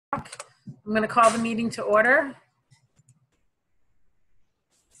I'm going to call the meeting to order.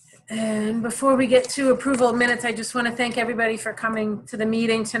 And before we get to approval of minutes, I just want to thank everybody for coming to the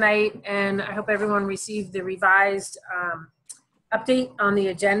meeting tonight. And I hope everyone received the revised update on the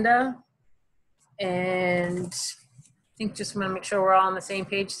agenda. And I think just want to make sure we're all on the same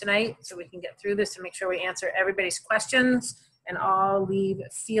page tonight so we can get through this and make sure we answer everybody's questions and all leave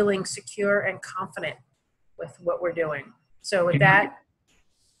feeling secure and confident with what we're doing. So with that,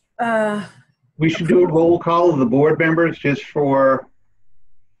 we should do a roll call of the board members just for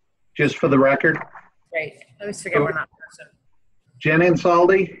the record. Great. I always forget we're not present. Jen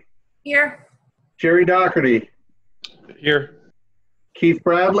Insaldi. Here. Jerry Doherty. Here. Keith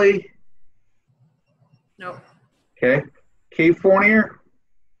Bradley. No. Okay. Kate Fournier.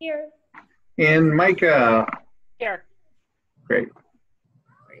 Here. And Micah. Here. Great.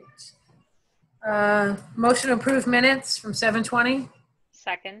 Great. Motion to approve minutes from 7:20.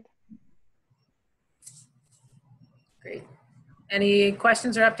 Second. Great. Any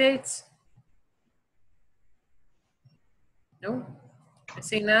questions or updates? No. I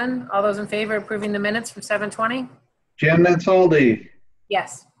see none. All those in favor of approving the minutes from 7:20? Jen Insaldi.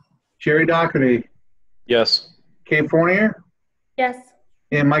 Yes. Jerry Doherty. Yes. Kate Fournier. Yes.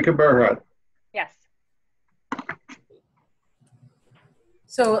 And Micah Burhut. Yes.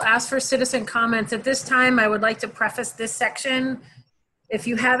 So ask for citizen comments. At this time, I would like to preface this section. If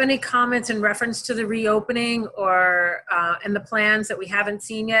you have any comments in reference to the reopening or and the plans that we haven't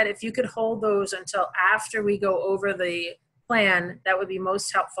seen yet, if you could hold those until after we go over the plan, that would be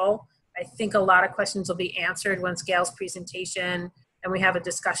most helpful. I think a lot of questions will be answered once Gail's presentation and we have a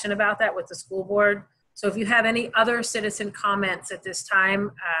discussion about that with the school board. So if you have any other citizen comments at this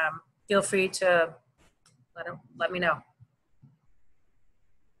time, feel free to let me know.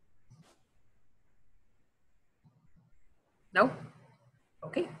 No?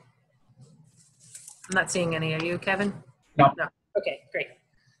 Okay. I'm not seeing any. Are you, Kevin? No. No. Okay,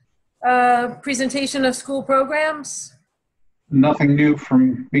 great. Presentation of school programs. Nothing new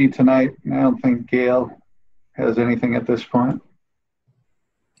from me tonight. I don't think Gail has anything at this point.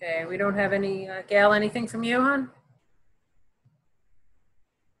 Okay, we don't have any. Gail, anything from you, hon?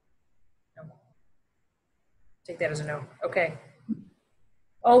 No. Take that as a no. Okay.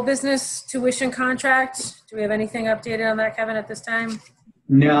 Old business tuition contract. Do we have anything updated on that, Kevin, at this time?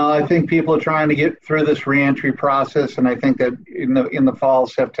 No, I think people are trying to get through this reentry process, and I think that in the fall,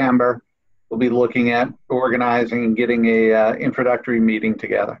 September, we'll be looking at organizing and getting a introductory meeting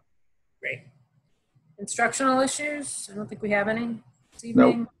together. Great. Instructional issues? I don't think we have any this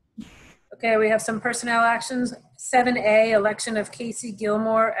evening. Nope. Okay, we have some personnel actions. 7A, election of Casey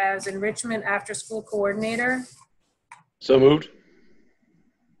Gilmore as enrichment after school coordinator. So moved.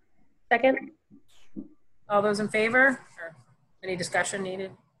 Second. All those in favor? Or any discussion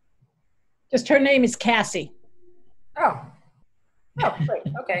needed? Just her name is Cassie. Oh, great.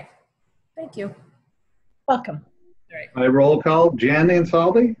 Okay. Thank you. Welcome. All right. My roll call, Jen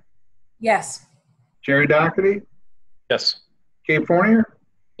Insaldi, Yes. Jerry Doherty, Yes. Kate Fournier,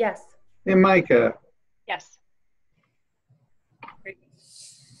 Yes. and Micah. Yes. Great.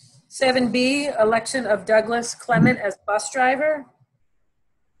 7B, election of Douglas Clement as bus driver.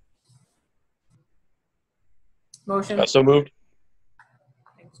 Motion. So moved.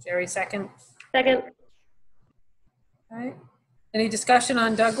 Thanks, Jerry. Second. Second. All right. Any discussion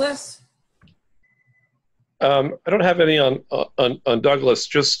on Douglas? I don't have any on Douglas.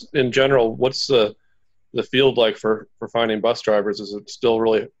 Just in general, what's the field like for finding bus drivers? Is it still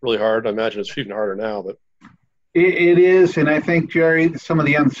really hard? I imagine it's even harder now, but It is, and I think, Jerry, some of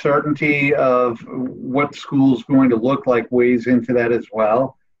the uncertainty of what school's going to look like weighs into that as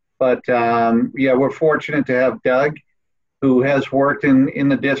well. But yeah, we're fortunate to have Doug, who has worked in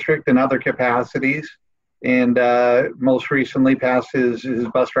the district in other capacities, and most recently passed his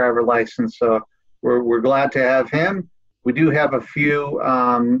bus driver license. So we're glad to have him. We do have a few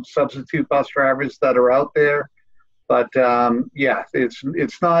substitute bus drivers that are out there, but yeah,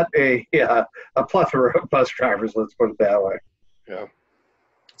 it's not a plethora of bus drivers. Let's put it that way. yeah.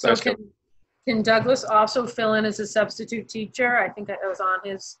 So Nice. can Douglas also fill in as a substitute teacher? I think that was on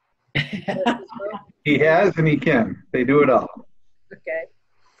his. He has and he can. They do it all. Okay.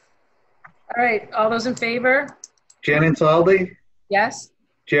 All right. All those in favor? Jen Insaldi, Yes.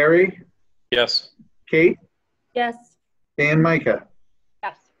 Jerry, Yes. Kate, Yes. and Micah.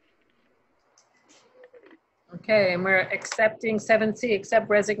 Yes. Okay, and we're accepting 7C, accept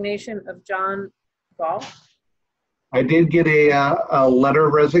resignation of John Ball. I did get a letter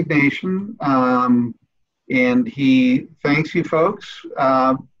of resignation, and he thanks you folks,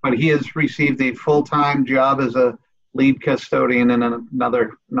 but he has received a full-time job as a lead custodian in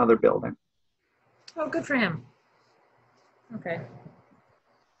another building. Oh, good for him. Okay.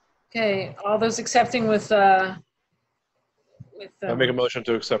 Okay, all those accepting with I make a motion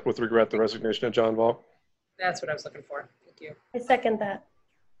to accept with regret the resignation of John Volk. that's what I was looking for. Thank you. I second that.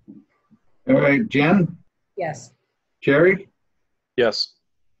 All right, Jen, Yes. Jerry, Yes.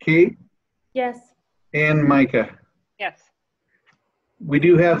 Kate, Yes. and Micah. Yes. We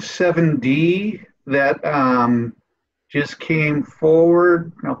do have 7D that just came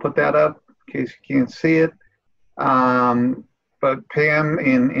forward. I'll put that up in case you can't see it. But Pam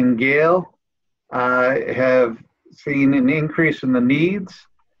and Gail have seen an increase in the needs,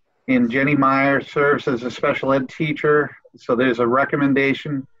 and Jenny Meyer serves as a special ed teacher. So there's a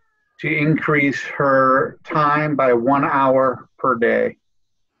recommendation to increase her time by 1 hour per day.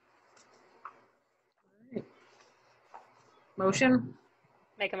 Motion?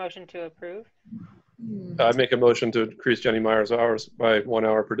 Make a motion to approve. I make a motion to increase Jenny Meyer's hours by 1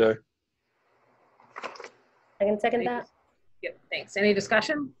 hour per day. I can second that. Yep, thanks. Any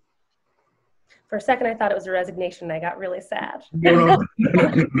discussion? For a second, I thought it was a resignation. I got really sad.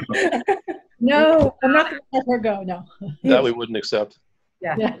 No, I'm not going to let her go, no. That we wouldn't accept.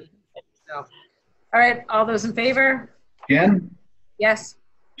 Yeah. Yeah. So, all right, all those in favor? Jen, Yes.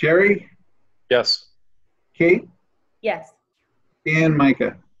 Jerry, Yes. Kate, Yes. and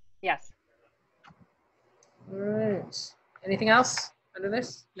Micah. Yes. All right. Anything else under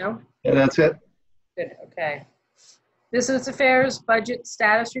this? No? Yeah, that's it. Good, okay. Business affairs, budget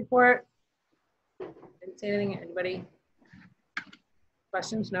status report. Didn't say anything, anybody?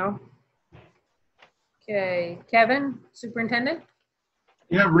 Questions? No? Okay, Kevin, superintendent?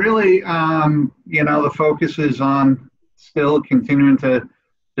 Yeah, really, the focus is on still continuing to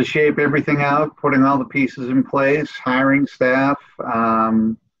shape everything out, putting all the pieces in place, hiring staff,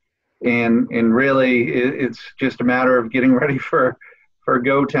 and really it's just a matter of getting ready for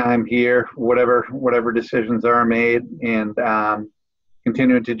go time here, whatever decisions are made, and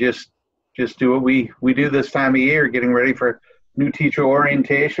continuing to just do what we do this time of year, getting ready for new teacher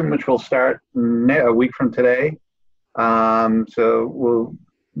orientation, which will start a week from today. So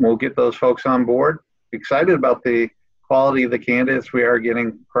we'll get those folks on board. Excited about the quality of the candidates we are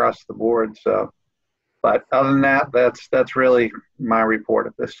getting across the board. So, but other than that, that's really my report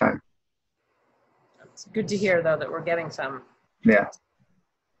at this time. It's good to hear, though, that we're getting some. Yeah.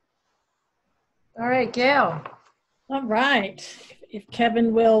 All right, Gail. All right. If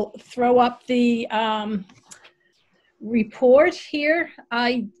Kevin will throw up the report here.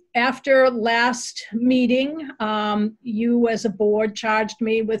 After last meeting, you as a board charged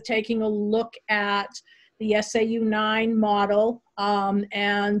me with taking a look at the SAU 9 model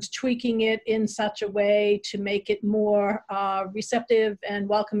and tweaking it in such a way to make it more receptive and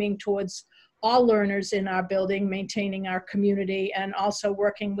welcoming towards all learners in our building, maintaining our community, and also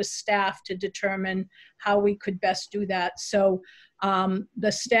working with staff to determine how we could best do that. So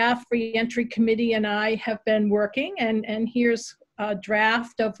the staff reentry committee and I have been working, and here's a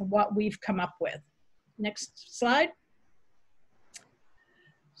draft of what we've come up with. Next slide.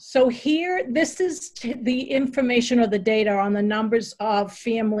 So here, this is the information or the data on the numbers of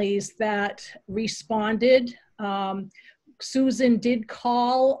families that responded. Susan did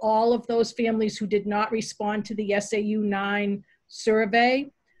call all of those families who did not respond to the SAU 9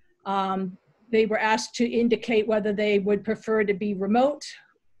 survey. They were asked to indicate whether they would prefer to be remote,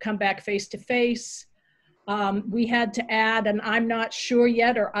 come back face-to-face. We had to add an I'm not sure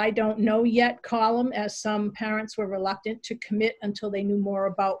yet or I don't know yet column, as some parents were reluctant to commit until they knew more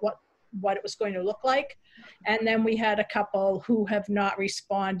about what it was going to look like. And then we had a couple who have not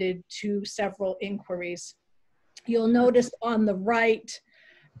responded to several inquiries. You'll notice on the right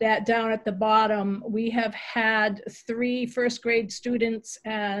that down at the bottom, we have had 3 first grade students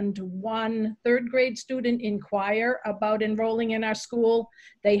and 1 third grade student inquire about enrolling in our school.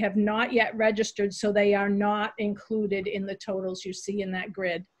 They have not yet registered, so they are not included in the totals you see in that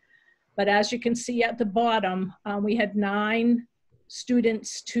grid. But as you can see at the bottom, we had 9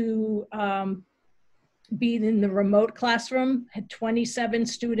 students to be in the remote classroom, had 27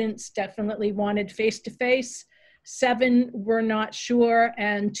 students definitely wanted face-to-face. 7 were not sure,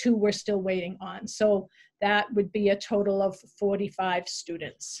 and 2 were still waiting on. So that would be a total of 45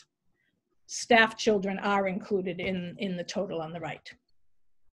 students. Staff children are included in the total on the right.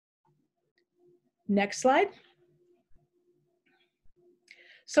 Next slide.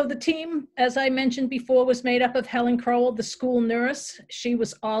 So the team, as I mentioned before, was made up of Helen Crowell, the school nurse. She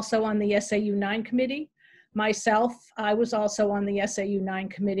was also on the SAU 9 committee. Myself, I was also on the SAU 9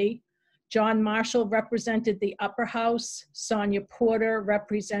 committee. John Marshall represented the upper house. Sonia Porter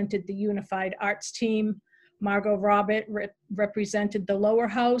represented the Unified Arts team. Margot Robert represented the lower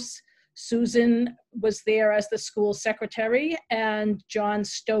house. Susan was there as the school secretary, and John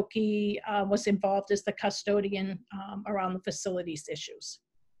Stokey was involved as the custodian around the facilities issues.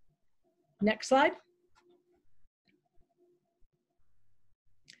 Next slide.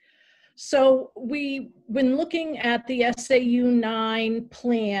 So when looking at the SAU 9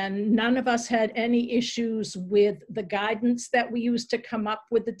 plan, none of us had any issues with the guidance that we used to come up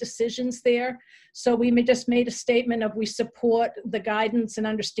with the decisions there. So we just made a statement of we support the guidance and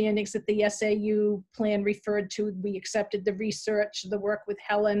understandings that the SAU plan referred to. We accepted the research, the work with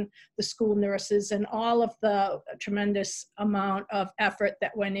Helen, the school nurses, and all of the tremendous amount of effort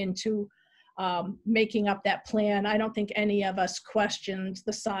that went into making up that plan. I don't think any of us questioned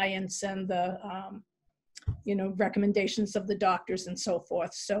the science and the recommendations of the doctors and so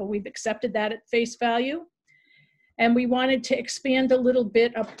forth. So we've accepted that at face value. And we wanted to expand a little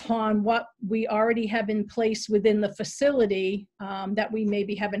bit upon what we already have in place within the facility that we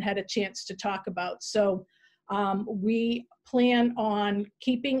maybe haven't had a chance to talk about. So we plan on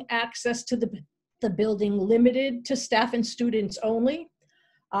keeping access to the building limited to staff and students only.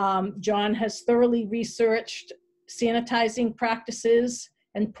 John has thoroughly researched sanitizing practices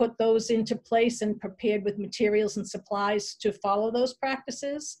and put those into place and prepared with materials and supplies to follow those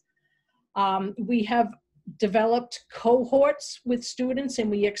practices. We have developed cohorts with students,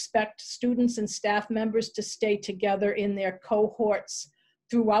 and we expect students and staff members to stay together in their cohorts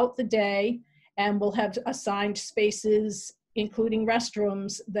throughout the day, and we'll have assigned spaces, including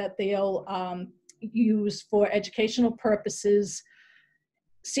restrooms, that they'll use for educational purposes,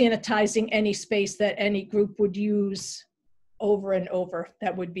 sanitizing any space that any group would use over and over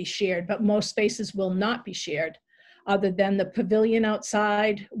that would be shared. But most spaces will not be shared, other than the pavilion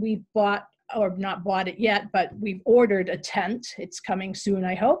outside. We've bought, or not bought it yet, but we've ordered a tent. It's coming soon,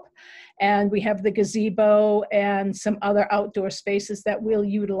 I hope. And we have the gazebo and some other outdoor spaces that we'll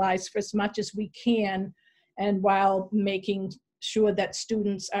utilize for as much as we can, and while making sure that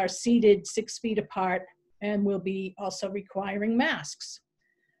students are seated 6 feet apart, and we'll be also requiring masks.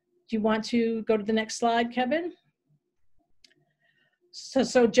 Do you want to go to the next slide, Kevin?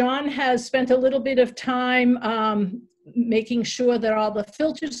 So John has spent a little bit of time making sure that all the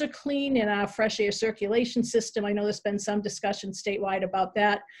filters are clean in our fresh air circulation system. I know there's been some discussion statewide about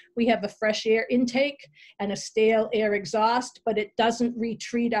that. We have a fresh air intake and a stale air exhaust, but it doesn't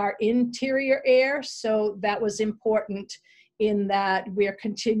retreat our interior air. So that was important in that we're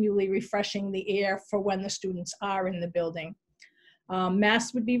continually refreshing the air for when the students are in the building.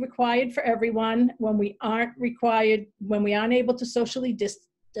 Masks would be required for everyone. When we aren't able to socially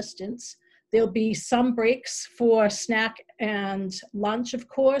distance, there'll be some breaks for snack and lunch, of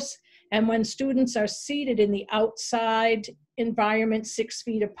course. And when students are seated in the outside environment 6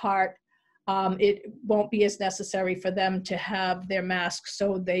 feet apart, it won't be as necessary for them to have their masks,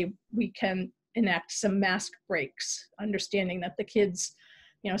 so we can enact some mask breaks, understanding that the kids,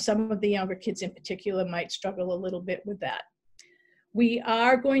 some of the younger kids in particular might struggle a little bit with that. We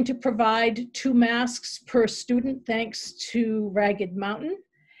are going to provide 2 masks per student thanks to Ragged Mountain,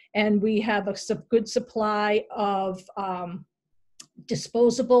 and we have a good supply of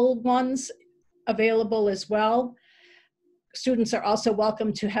disposable ones available as well. Students are also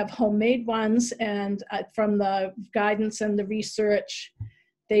welcome to have homemade ones, and from the guidance and the research,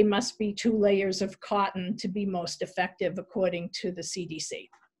 they must be 2 layers of cotton to be most effective according to the CDC.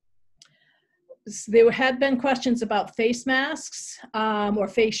 There had been questions about face masks, or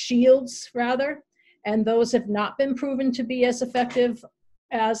face shields rather, and those have not been proven to be as effective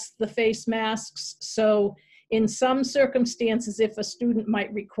as the face masks. So in some circumstances, if a student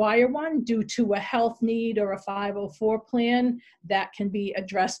might require one due to a health need or a 504 plan, that can be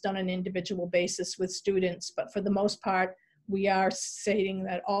addressed on an individual basis with students. But for the most part, we are stating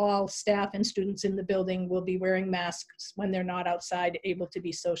that all staff and students in the building will be wearing masks when they're not outside, able to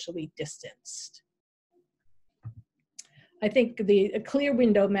be socially distanced. I think the clear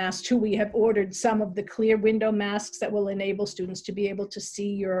window mask too, we have ordered some of the clear window masks that will enable students to be able to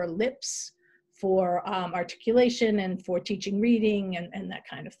see your lips for articulation and for teaching reading and that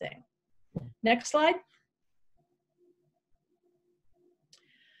kind of thing. Next slide.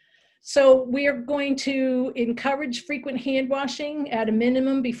 So we are going to encourage frequent hand washing at a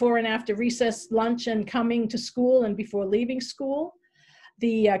minimum before and after recess, lunch, and coming to school and before leaving school.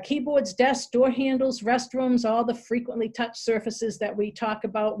 The keyboards, desks, door handles, restrooms, all the frequently touched surfaces that we talk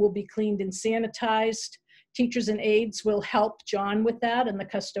about will be cleaned and sanitized. Teachers and aides will help John with that and the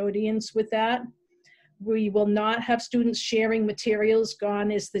custodians with that. We will not have students sharing materials.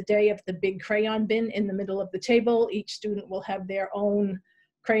 Gone is the day of the big crayon bin in the middle of the table. Each student will have their own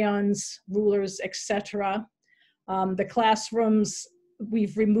crayons, rulers, etc. The classrooms,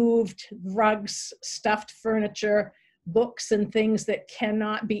 we've removed rugs, stuffed furniture, books and things that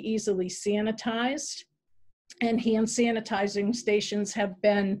cannot be easily sanitized. And hand sanitizing stations have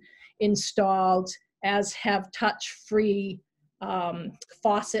been installed, as have touch-free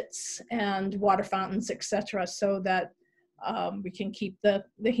faucets and water fountains, etc., so that we can keep the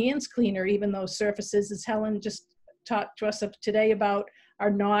hands cleaner, even though surfaces, as Helen just talked to us today about, are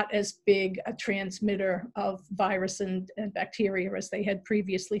not as big a transmitter of virus and bacteria as they had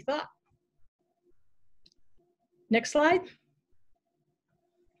previously thought. Next slide.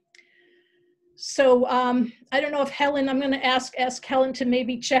 So I don't know if Helen, I'm going to ask Helen to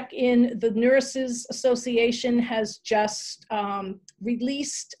maybe check in. The Nurses Association has just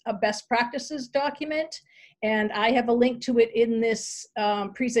released a best practices document, and I have a link to it in this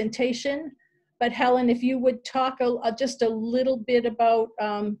presentation. But Helen, if you would talk just a little bit about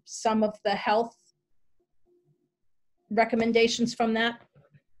some of the health recommendations from that.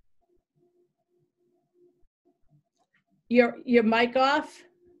 Your mic off.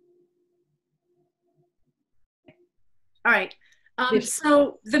 All right.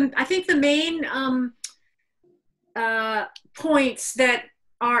 So I think the main points that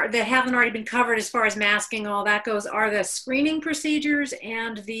haven't already been covered as far as masking, all that goes, are the screening procedures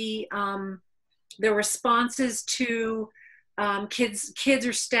and the responses to kids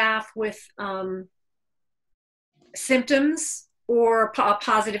or staff with symptoms or a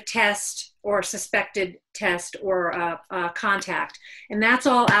positive test or suspected test or contact, and that's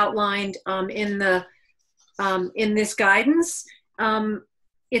all outlined in this guidance.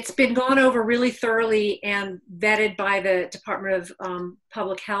 It's been gone over really thoroughly and vetted by the Department of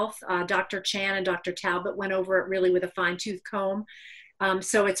Public Health. Dr. Chan and Dr. Talbot went over it really with a fine-tooth comb.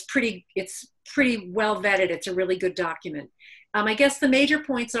 So it's pretty well vetted. It's a really good document. I guess the major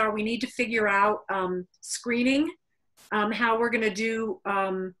points are we need to figure out screening, how we're going to do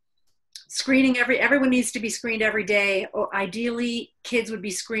screening. Everyone needs to be screened every day. Ideally, kids would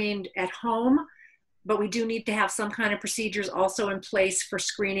be screened at home, but we do need to have some kind of procedures also in place for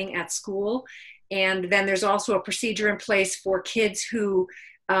screening at school. And then there's also a procedure in place for kids who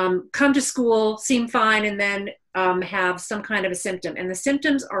come to school, seem fine, and then have some kind of a symptom. And the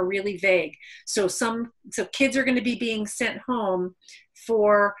symptoms are really vague. So kids are going to be being sent home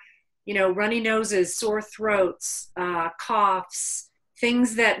for, runny noses, sore throats, coughs,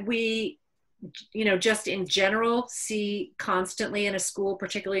 things that we, just in general see constantly in a school,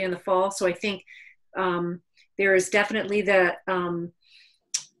 particularly in the fall. So I think there is definitely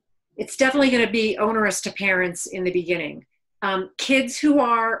it's definitely going to be onerous to parents in the beginning. Kids who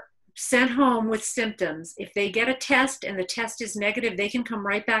are sent home with symptoms, if they get a test and the test is negative, they can come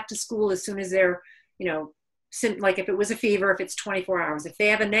right back to school as soon as they're, like if it was a fever, if it's 24 hours. If they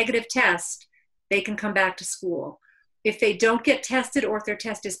have a negative test, they can come back to school. If they don't get tested or if their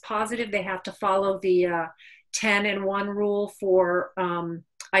test is positive, they have to follow the 10 and 1 rule for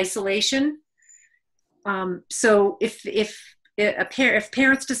isolation. So if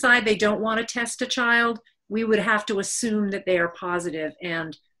parents decide they don't want to test a child, we would have to assume that they are positive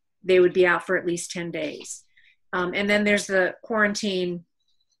and they would be out for at least 10 days. And then there's the quarantine,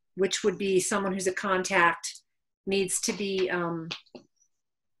 which would be someone who's a contact needs to be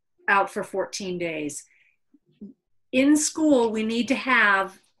out for 14 days. In school, we need to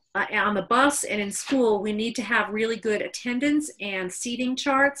have, on the bus and in school, we need to have really good attendance and seating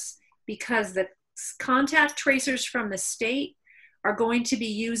charts, because the contact tracers from the state are going to be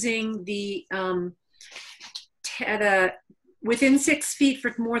using the within 6 feet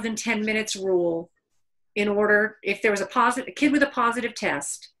for more than 10 minutes rule in order, if there was a kid with a positive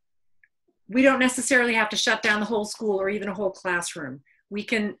test, we don't necessarily have to shut down the whole school or even a whole classroom. We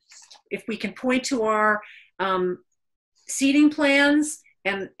can, if we can point to our seating plans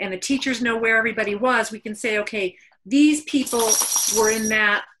and the teachers know where everybody was, we can say, okay, these people were in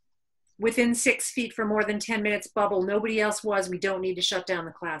that within 6 feet for more than 10 minutes bubble. Nobody else was. We don't need to shut down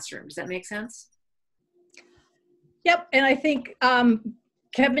the classroom. Does that make sense? Yep, and I think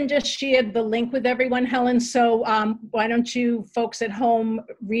Kevin just shared the link with everyone, Helen, so why don't you folks at home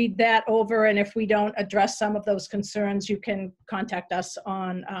read that over, and if we don't address some of those concerns, you can contact us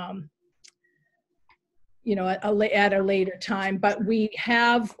on, at a later time. But we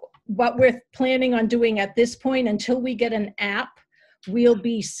have, what we're planning on doing at this point, until we get an app, we'll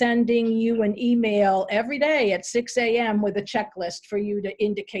be sending you an email every day at 6 a.m. with a checklist for you to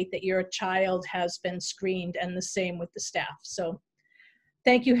indicate that your child has been screened, and the same with the staff. So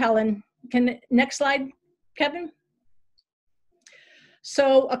thank you, Helen. Next slide, Kevin.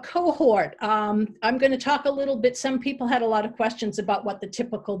 So a cohort, I'm going to talk a little bit. Some people had a lot of questions about what the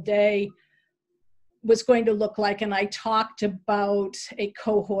typical day was going to look like, and I talked about a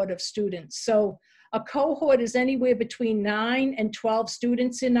cohort of students. So a cohort is anywhere between 9 and 12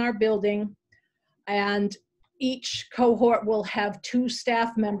 students in our building, and each cohort will have 2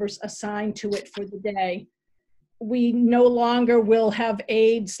 staff members assigned to it for the day. We no longer will have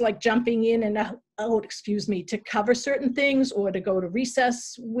aides like jumping in and out, to cover certain things or to go to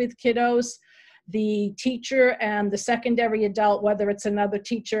recess with kiddos. The teacher and the secondary adult, whether it's another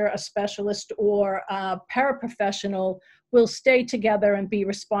teacher, a specialist, or a paraprofessional, will stay together and be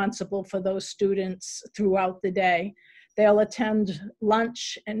responsible for those students throughout the day. They'll attend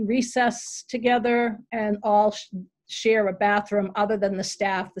lunch and recess together and all share a bathroom other than the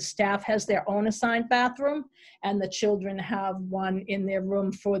staff. The staff has their own assigned bathroom, and the children have one in their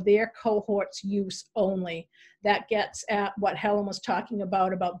room for their cohort's use only. That gets at what Helen was talking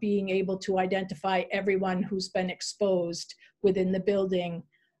about being able to identify everyone who's been exposed within the building.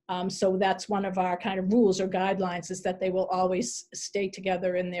 So that's one of our kind of rules or guidelines, is that they will always stay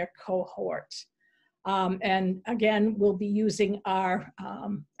together in their cohort. And again, we'll be using our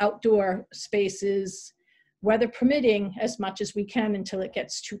outdoor spaces, weather permitting, as much as we can until it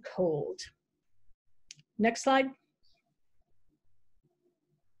gets too cold. Next slide.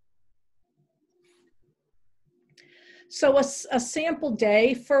 So a sample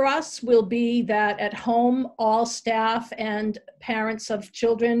day for us will be that at home, all staff and parents of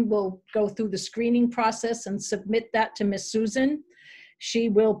children will go through the screening process and submit that to Miss Susan. She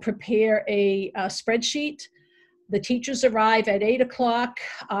will prepare a spreadsheet. The teachers arrive at 8 o'clock.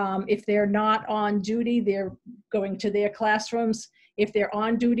 If they're not on duty, they're going to their classrooms. If they're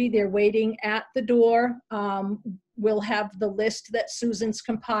on duty, they're waiting at the door. We'll have the list that Susan's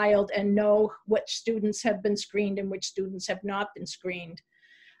compiled and know which students have been screened and which students have not been screened.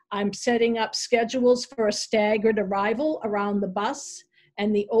 I'm setting up schedules for a staggered arrival around the bus,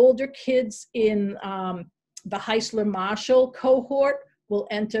 and the older kids in the Heisler-Marshall cohort will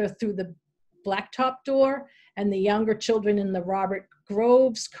enter through the blacktop door, and the younger children in the Robert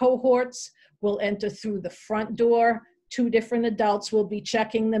Groves cohorts will enter through the front door. 2 different adults will be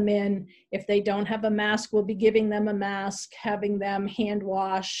checking them in. If they don't have a mask, we'll be giving them a mask, having them hand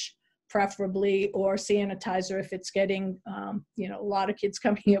wash, preferably, or sanitizer if it's getting, a lot of kids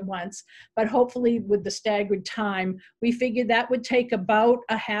coming at once. But hopefully with the staggered time, we figured that would take about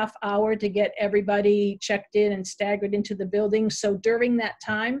a half hour to get everybody checked in and staggered into the building. So during that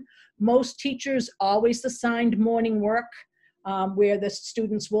time, most teachers always assigned morning work, where the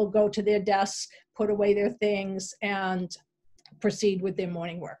students will go to their desk, put away their things, and proceed with their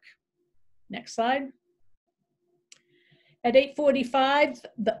morning work. Next slide. At 8:45,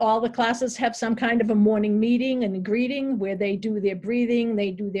 all the classes have some kind of a morning meeting and greeting where they do their breathing,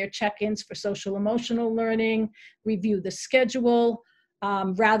 they do their check-ins for social emotional learning, review the schedule.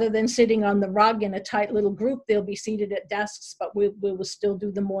 Rather than sitting on the rug in a tight little group, they'll be seated at desks, but we will still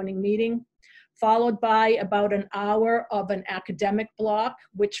do the morning meeting, followed by about an hour of an academic block,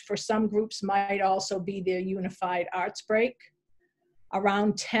 which for some groups might also be their unified arts break.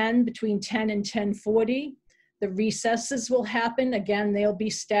 Around 10, between 10 and 10:40, the recesses will happen. Again, they'll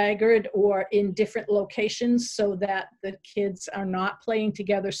be staggered or in different locations so that the kids are not playing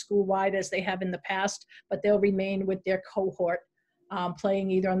together school-wide as they have in the past, but they'll remain with their cohort,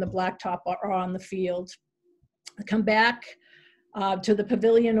 playing either on the blacktop or on the field. Come back to the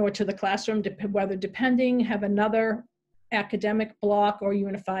pavilion or to the classroom, weather depending, have another academic block or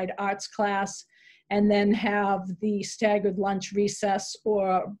unified arts class, and then have the staggered lunch recess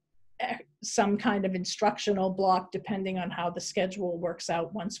or some kind of instructional block depending on how the schedule works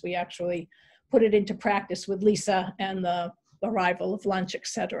out once we actually put it into practice with Lisa and the arrival of lunch,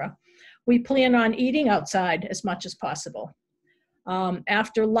 etc. We plan on eating outside as much as possible.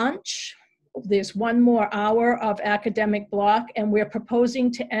 After lunch, there's 1 more hour of academic block, and we're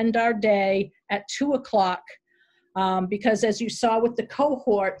proposing to end our day at 2 o'clock because, as you saw with the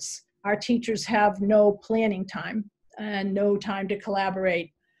cohorts, our teachers have no planning time and no time to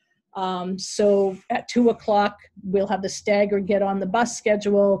collaborate. So at 2 o'clock, we'll have the stagger get on the bus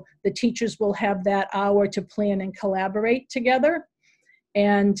schedule. The teachers will have that hour to plan and collaborate together.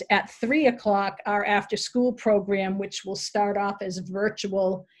 And at 3 o'clock, our after-school program, which will start off as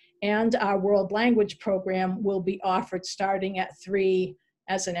virtual, and our world language program will be offered starting at 3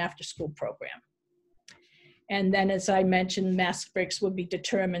 as an after-school program. And then, as I mentioned, mask breaks will be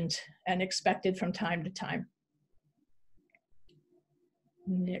determined and expected from time to time.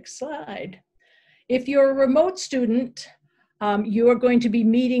 Next slide. If you're a remote student, you're going to be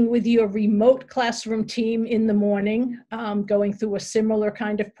meeting with your remote classroom team in the morning, going through a similar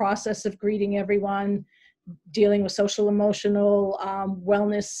kind of process of greeting everyone, dealing with social emotional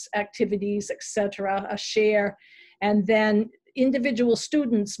wellness activities, etc., a share. And then individual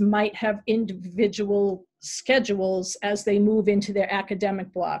students might have individual schedules as they move into their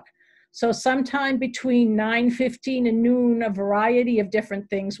academic block. So sometime between 9:15 and noon, a variety of different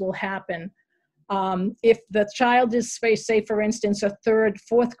things will happen. If the child is, say, for instance, a third,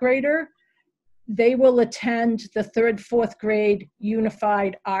 fourth grader, they will attend the third, fourth grade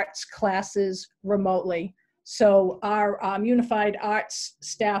unified arts classes remotely. So our unified arts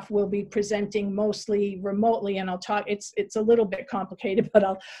staff will be presenting mostly remotely, and I'll talk, it's a little bit complicated, but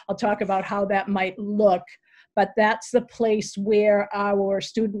I'll talk about how that might look. But that's the place where our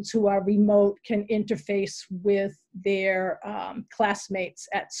students who are remote can interface with their classmates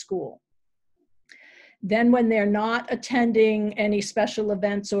at school. Then when they're not attending any special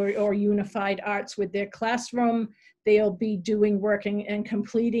events or unified arts with their classroom, they'll be working and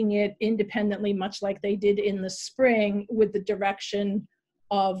completing it independently, much like they did in the spring, with the direction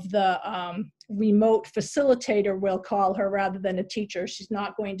of the remote facilitator, we'll call her, rather than a teacher. She's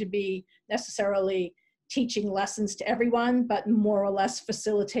not going to be necessarily teaching lessons to everyone, but more or less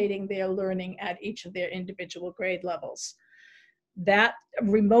facilitating their learning at each of their individual grade levels. That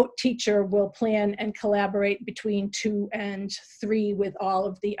remote teacher will plan and collaborate between 2 and 3 with all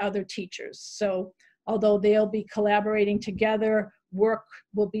of the other teachers. So although they'll be collaborating together, work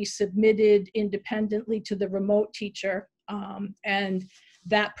will be submitted independently to the remote teacher, and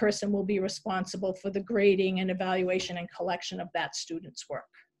that person will be responsible for the grading and evaluation and collection of that student's work.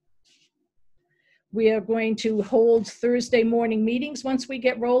 We are going to hold Thursday morning meetings once we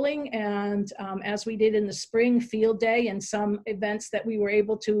get rolling, and as we did in the spring, field day and some events that we were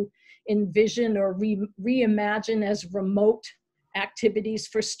able to envision or reimagine as remote activities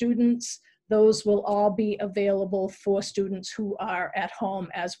for students, those will all be available for students who are at home,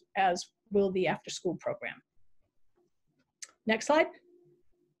 as will the after-school program. Next slide.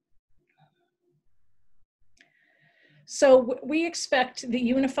 So we expect the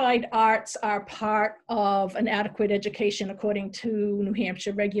unified arts are part of an adequate education according to New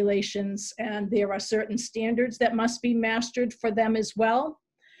Hampshire regulations, and there are certain standards that must be mastered for them as well.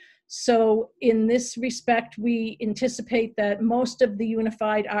 So in this respect, we anticipate that most of the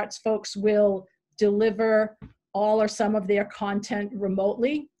unified arts folks will deliver all or some of their content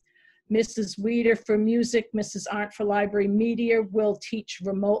remotely. Mrs. Weeder for music, Mrs. Arndt for library media will teach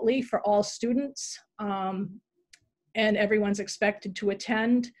remotely for all students. And everyone's expected to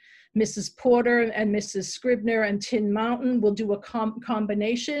attend. Mrs. Porter and Mrs. Scribner and Tin Mountain will do a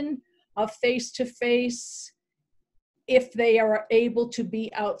combination of face-to-face if they are able to be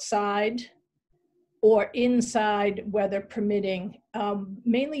outside or inside, weather permitting,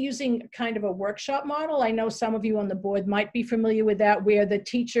 mainly using kind of a workshop model. I know some of you on the board might be familiar with that, where the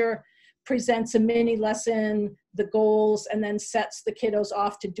teacher presents a mini lesson, the goals, and then sets the kiddos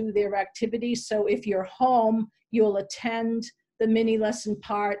off to do their activities. So if you're home, you'll attend the mini lesson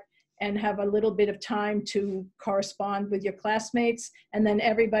part and have a little bit of time to correspond with your classmates. And then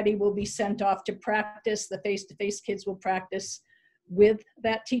everybody will be sent off to practice. The face-to-face kids will practice with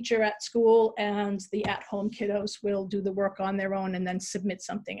that teacher at school, and the at-home kiddos will do the work on their own and then submit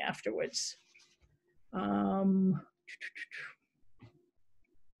something afterwards.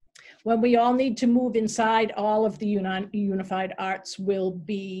 When we all need to move inside, all of the unified arts will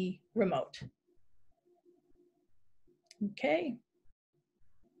be remote. Okay.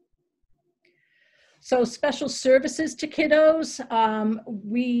 So special services to kiddos.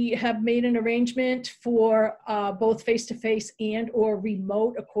 We have made an arrangement for both face-to-face and or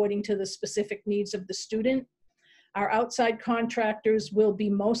remote according to the specific needs of the student. Our outside contractors will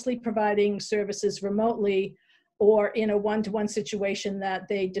be mostly providing services remotely or in a one-to-one situation that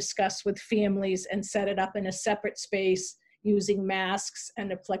they discuss with families and set it up in a separate space using masks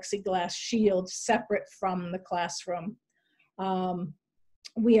and a plexiglass shield separate from the classroom.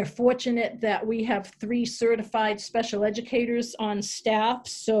 We are fortunate that we have 3 certified special educators on staff,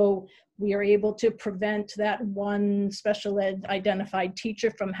 so we are able to prevent that one special ed identified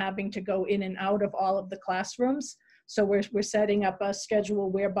teacher from having to go in and out of all of the classrooms. So we're setting up a schedule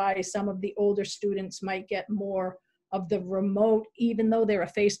whereby some of the older students might get more of the remote, even though they're a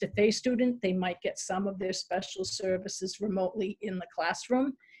face-to-face student, they might get some of their special services remotely in the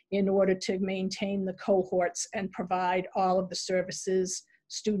classroom in order to maintain the cohorts and provide all of the services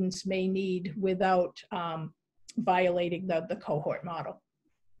students may need without violating the cohort model.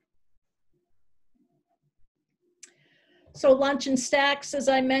 So lunch and stacks, as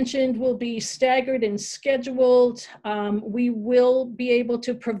I mentioned, will be staggered and scheduled. We will be able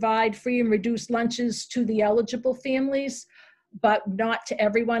to provide free and reduced lunches to the eligible families, but not to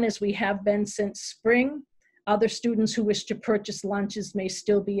everyone, as we have been since spring. Other students who wish to purchase lunches may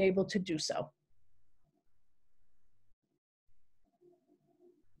still be able to do so.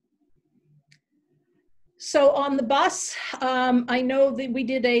 So on the bus, I know that we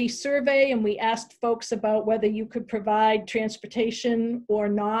did a survey and we asked folks about whether you could provide transportation or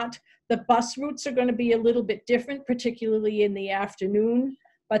not. The bus routes are going to be a little bit different, particularly in the afternoon,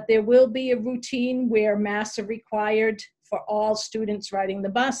 but there will be a routine where masks are required for all students riding the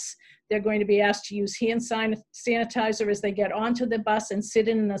bus. They're going to be asked to use hand sanitizer as they get onto the bus and sit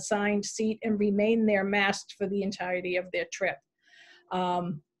in an assigned seat and remain there masked for the entirety of their trip.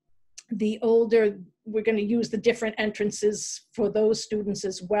 We're going to use the different entrances for those students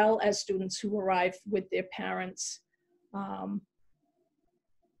as well as students who arrive with their parents.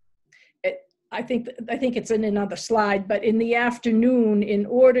 I think it's in another slide, but in the afternoon, in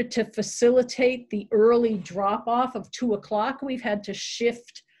order to facilitate the early drop-off of 2 o'clock, we've had to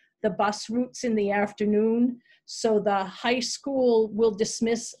shift the bus routes in the afternoon. So the high school will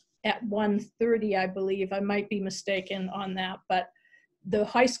dismiss at 1:30, I believe. I might be mistaken on that, but the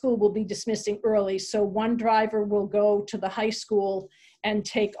high school will be dismissing early. So one driver will go to the high school and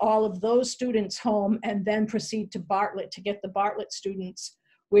take all of those students home and then proceed to Bartlett to get the Bartlett students,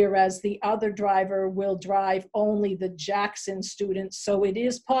 whereas the other driver will drive only the Jackson students. So it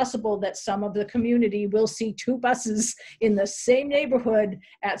is possible that some of the community will see 2 buses in the same neighborhood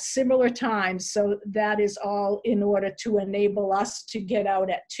at similar times. So that is all in order to enable us to get out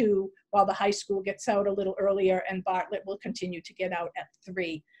at 2 while the high school gets out a little earlier and Bartlett will continue to get out at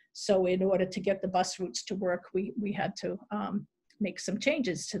 3. So in order to get the bus routes to work, we had to make some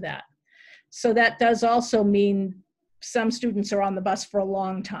changes to that. So that does also mean some students are on the bus for a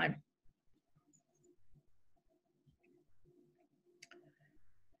long time.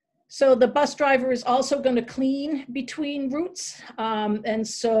 So the bus driver is also going to clean between routes. And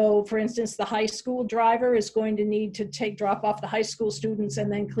so, for instance, the high school driver is going to need to drop off the high school students and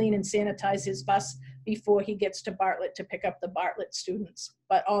then clean and sanitize his bus before he gets to Bartlett to pick up the Bartlett students.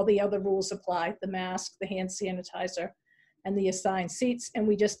 But all the other rules apply: the mask, the hand sanitizer, and the assigned seats. And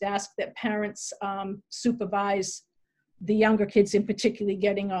we just ask that parents supervise the younger kids, in particular,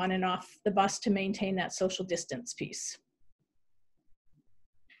 getting on and off the bus to maintain that social distance piece.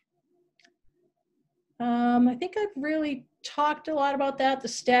 I think I've really talked a lot about that. The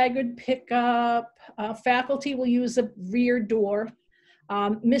staggered pickup, faculty will use a rear door.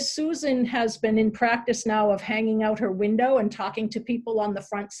 Miss Susan has been in practice now of hanging out her window and talking to people on the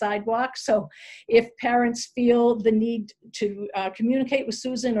front sidewalk. So if parents feel the need to communicate with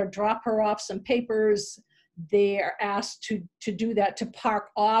Susan or drop her off some papers, they're asked to do that, to park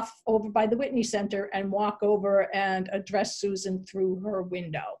off over by the Whitney Center and walk over and address Susan through her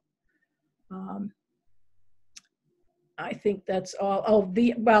window. I think that's all. Oh,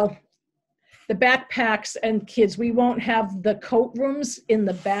 the backpacks and kids, we won't have the coat rooms in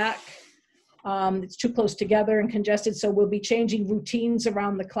the back. It's too close together and congested, so we'll be changing routines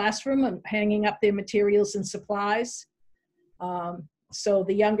around the classroom and hanging up their materials and supplies. So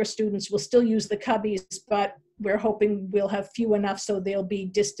the younger students will still use the cubbies, but we're hoping we'll have few enough so they'll be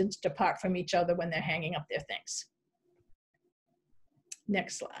distanced apart from each other when they're hanging up their things.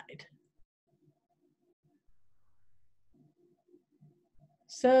 Next slide.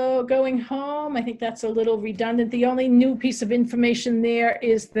 So going home, I think that's a little redundant. The only new piece of information there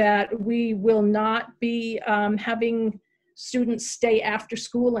is that we will not be having students stay after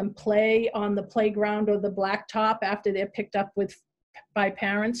school and play on the playground or the blacktop after they're picked up by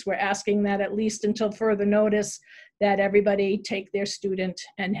parents. We're asking that at least until further notice, that everybody take their student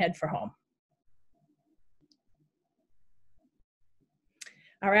and head for home.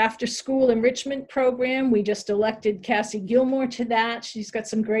 Our after-school enrichment program, we just elected Cassie Gilmore to that. She's got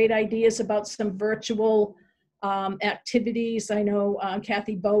some great ideas about some virtual activities. I know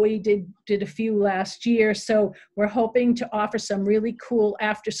Kathy Bowie did a few last year. So we're hoping to offer some really cool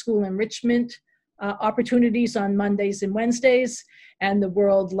after-school enrichment opportunities on Mondays and Wednesdays. And the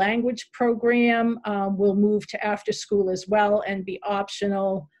World Language Program will move to after-school as well and be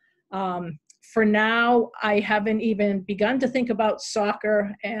optional. For now, I haven't even begun to think about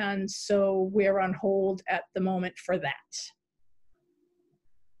soccer, and so we're on hold at the moment for that.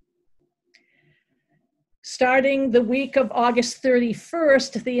 Starting the week of August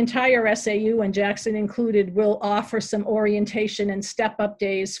 31st, the entire SAU, and Jackson included, will offer some orientation and step-up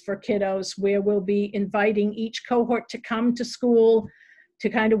days for kiddos, where we'll be inviting each cohort to come to school to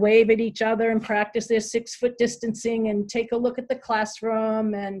kind of wave at each other and practice their 6-foot distancing and take a look at the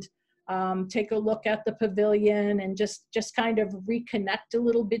classroom and take a look at the pavilion and just kind of reconnect a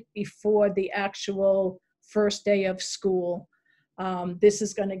little bit before the actual first day of school. This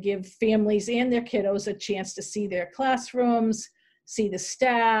is going to give families and their kiddos a chance to see their classrooms, see the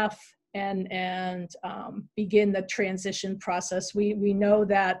staff, and begin the transition process. We know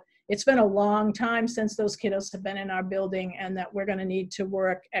that it's been a long time since those kiddos have been in our building, and that we're going to need to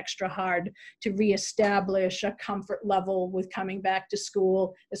work extra hard to reestablish a comfort level with coming back to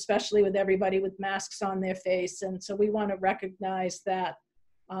school, especially with everybody with masks on their face. And so we want to recognize that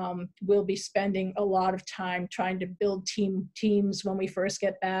we'll be spending a lot of time trying to build teams when we first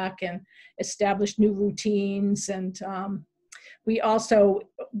get back and establish new routines. And we also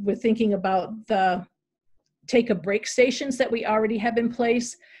were thinking about the take a break stations that we already have in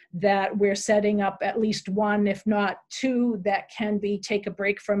place, that we're setting up at least one, if not two, that can be take a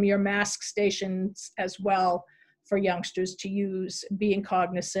break from your mask stations as well for youngsters to use, being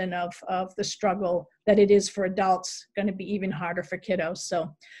cognizant of the struggle that it is for adults, going to be even harder for kiddos.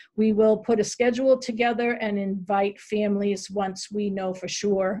 So we will put a schedule together and invite families once we know for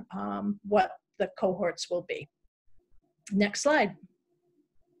sure what the cohorts will be. Next slide.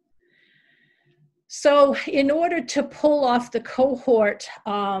 So in order to pull off the cohort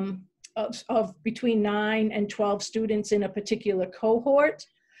of between 9 and 12 students in a particular cohort,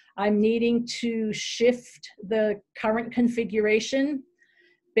 I'm needing to shift the current configuration.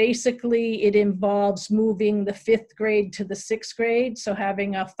 Basically, it involves moving the 5th grade to the 6th grade, so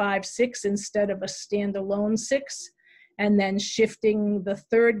having a 5-6 instead of a standalone 6, and then shifting the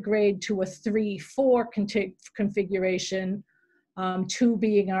 3rd grade to a 3-4 configuration, 2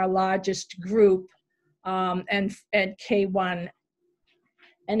 being our largest group, and K1.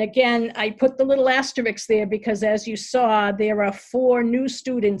 And again, I put the little asterisks there because, as you saw, there are 4 new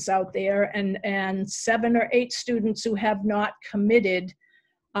students out there and 7 or 8 students who have not committed.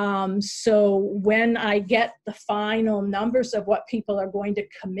 So when I get the final numbers of what people are going to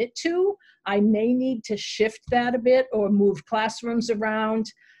commit to, I may need to shift that a bit or move classrooms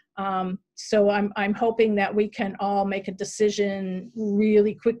around. So I'm hoping that we can all make a decision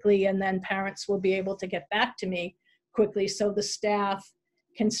really quickly, and then parents will be able to get back to me quickly so the staff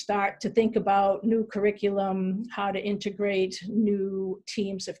can start to think about new curriculum, how to integrate new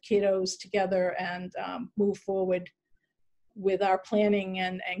teams of kiddos together, and move forward with our planning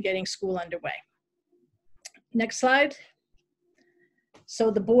and getting school underway. Next slide.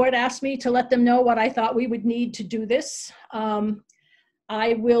 So the board asked me to let them know what I thought we would need to do this.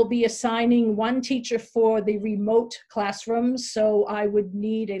 I will be assigning 1 teacher for the remote classrooms, so I would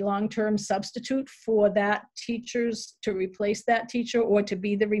need a long-term substitute for that teachers to replace that teacher or to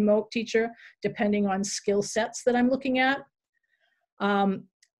be the remote teacher, depending on skill sets that I'm looking at.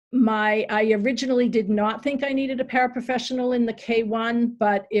 I originally did not think I needed a paraprofessional in the K1,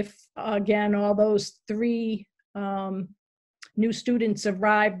 but if, again, all those 3 new students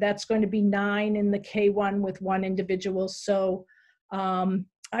arrive, that's going to be 9 in the K1 with 1 individual. So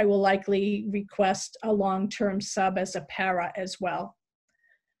I will likely request a long-term sub as a para as well.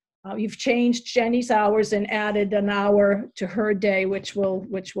 You've changed Jenny's hours and added an hour to her day, which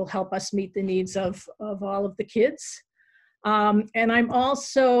will help us meet the needs of all of the kids. And I'm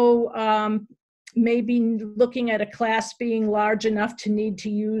also maybe looking at a class being large enough to need to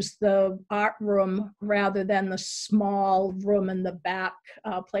use the art room rather than the small room in the back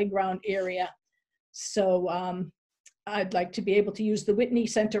playground area. So I'd like to be able to use the Whitney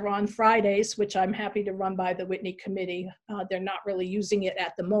Center on Fridays, which I'm happy to run by the Whitney committee. They're not really using it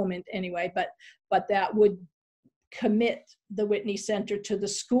at the moment anyway, but that would commit the Whitney Center to the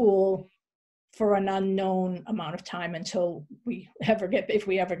school for an unknown amount of time until if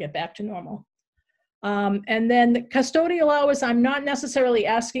we ever get back to normal. And then the custodial hours, I'm not necessarily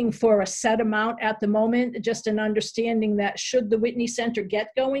asking for a set amount at the moment, just an understanding that should the Whitney Center get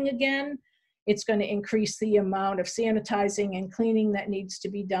going again, it's going to increase the amount of sanitizing and cleaning that needs to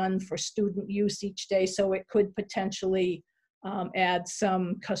be done for student use each day. So it could potentially add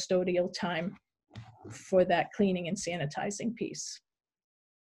some custodial time for that cleaning and sanitizing piece.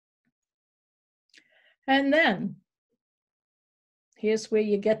 And then here's where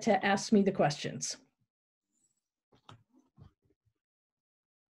you get to ask me the questions.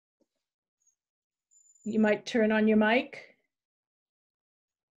 You might turn on your mic.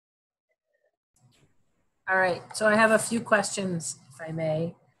 All right, so I have a few questions, if I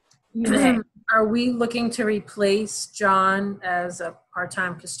may. You may. Are we looking to replace John as a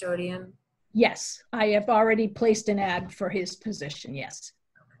part-time custodian? Yes, I have already placed an ad for his position, yes.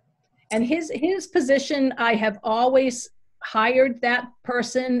 And his position, I have always hired that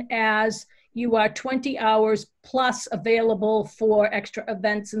person as you are 20 hours plus available for extra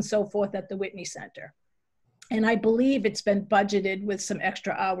events and so forth at the Whitney Center. And I believe it's been budgeted with some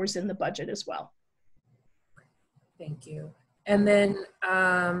extra hours in the budget as well. Thank you. And then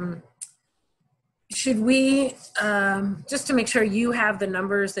should we, just to make sure you have the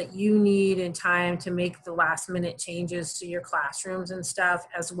numbers that you need in time to make the last minute changes to your classrooms and stuff,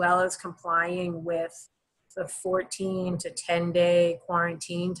 as well as complying with the 14 to 10 day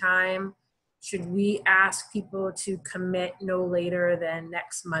quarantine time, should we ask people to commit no later than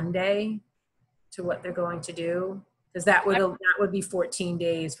next Monday to what they're going to do? Because that would be 14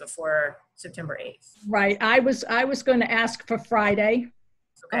 days before September 8th. Right. I was going to ask for Friday.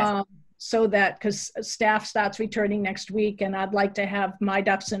 Okay. So that, because staff starts returning next week, and I'd like to have my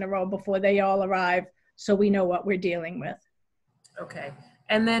ducks in a row before they all arrive, so we know what we're dealing with. Okay.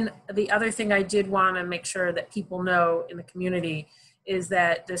 And then the other thing I did want to make sure that people know in the community is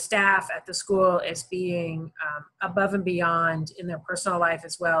that the staff at the school is being above and beyond in their personal life,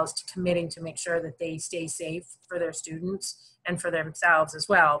 as well as committing to make sure that they stay safe for their students and for themselves as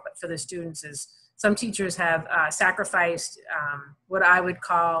well. But for the students, is some teachers have sacrificed what I would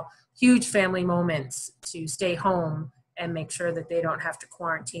call huge family moments to stay home and make sure that they don't have to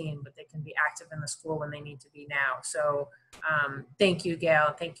quarantine, but they can be active in the school when they need to be now. So thank you,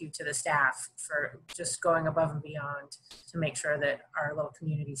 Gail. Thank you to the staff for just going above and beyond to make sure that our little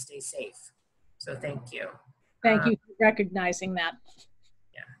community stays safe. So thank you. Thank you for recognizing that.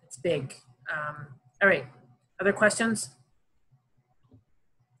 Yeah, it's big. All right, other questions?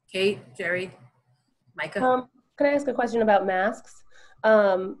 Kate, Jerry, Micah? Can I ask a question about masks?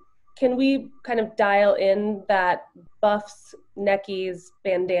 Can we kind of dial in that buffs, neckies,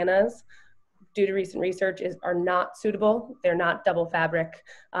 bandanas, due to recent research, are not suitable? They're not double fabric.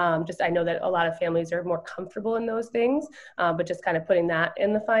 I know that a lot of families are more comfortable in those things, but just kind of putting that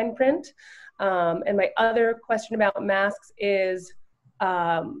in the fine print. And my other question about masks is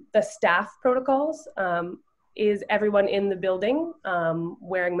the staff protocols. Is everyone in the building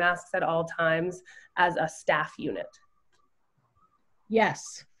wearing masks at all times as a staff unit?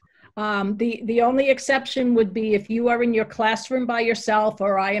 Yes. The only exception would be if you are in your classroom by yourself,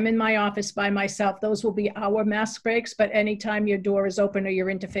 or I am in my office by myself. Those will be our mask breaks, but anytime your door is open or you're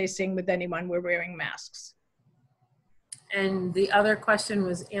interfacing with anyone, we're wearing masks. And the other question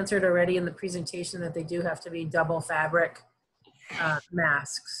was answered already in the presentation, that they do have to be double fabric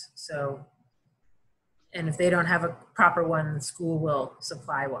masks. So, and if they don't have a proper one, the school will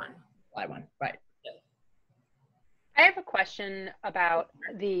supply one. Supply one, right. I have a question about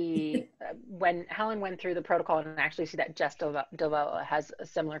the when Helen went through the protocol, and I actually see that Jess Dovella has a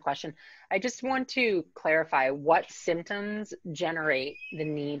similar question. I just want to clarify what symptoms generate the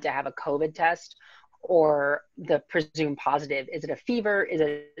need to have a COVID test or the presumed positive. Is it a fever? Is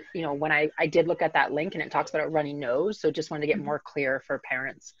it, you know, when I did look at that link and it talks about a runny nose, so just wanted to get more clear for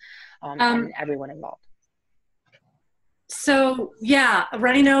parents and everyone involved. So yeah, a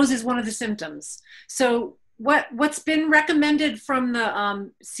runny nose is one of the symptoms. So what's been recommended from the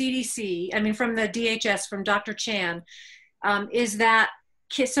CDC, I mean from the DHS, from Dr. Chan, is that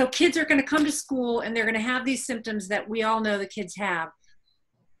kids are going to come to school and they're going to have these symptoms that we all know the kids have.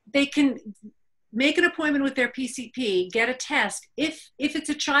 They can make an appointment with their PCP, get a test. If it's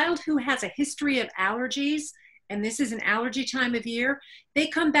a child who has a history of allergies, and this is an allergy time of year, they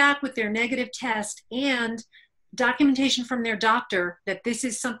come back with their negative test and documentation from their doctor that this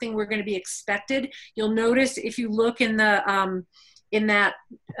is something we're going to be expected. You'll notice if you look in the in that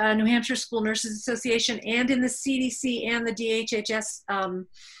New Hampshire School Nurses Association and in the CDC and the DHHS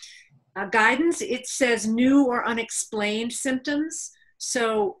guidance, it says new or unexplained symptoms.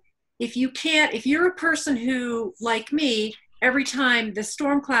 So if you're a person who, like me, every time the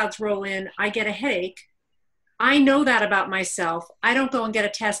storm clouds roll in, I get a headache, I know that about myself. I don't go and get a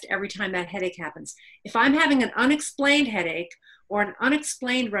test every time that headache happens. If I'm having an unexplained headache or an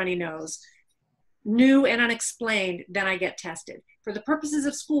unexplained runny nose, new and unexplained, then I get tested. For the purposes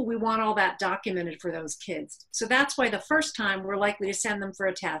of school, we want all that documented for those kids. So that's why the first time we're likely to send them for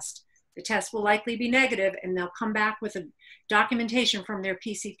a test. The test will likely be negative, and they'll come back with a documentation from their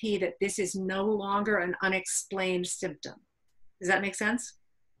PCP that this is no longer an unexplained symptom. Does that make sense?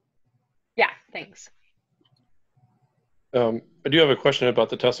 Yeah, thanks. I do have a question about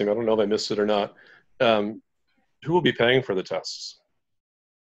the testing. I don't know if I missed it or not. Who will be paying for the tests?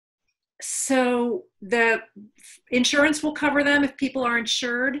 So the insurance will cover them if people are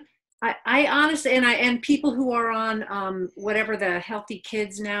insured. I honestly, and people who are on whatever the Healthy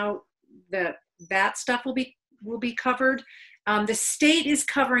Kids now, that stuff will be covered. The state is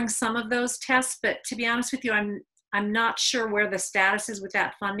covering some of those tests, but to be honest with you, I'm not sure where the status is with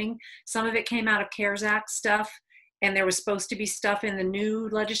that funding. Some of it came out of CARES Act stuff, and there was supposed to be stuff in the new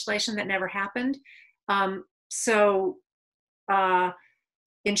legislation that never happened.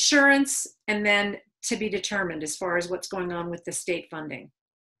 Insurance, and then to be determined as far as what's going on with the state funding.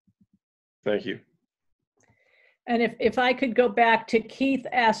 Thank you. And if I could go back to Keith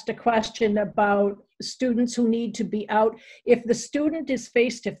asked a question about students who need to be out. If the student is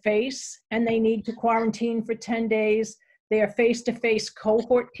face-to-face and they need to quarantine for 10 days, their face-to-face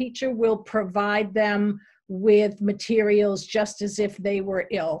cohort teacher will provide them with materials just as if they were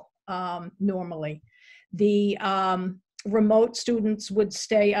ill normally. The remote students would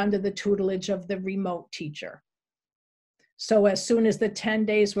stay under the tutelage of the remote teacher. So as soon as the 10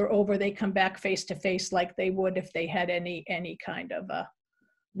 days were over, they come back face-to-face like they would if they had any kind of a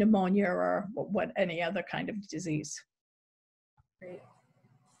pneumonia or any other kind of disease. Great.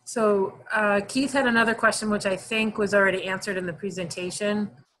 So Keith had another question, which I think was already answered in the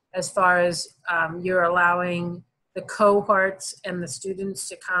presentation, as far as you're allowing the cohorts and the students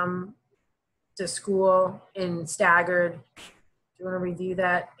to come to school in staggered. Do you want to review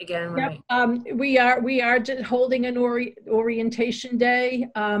that again? Yep. We are just holding an orientation day,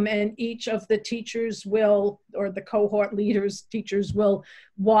 and each of the teachers will, or the cohort leaders, teachers will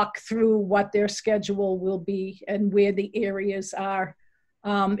walk through what their schedule will be and where the areas are.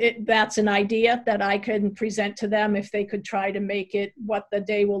 That's an idea that I can present to them if they could try to make it what the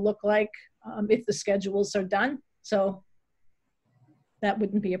day will look like if the schedules are done. So that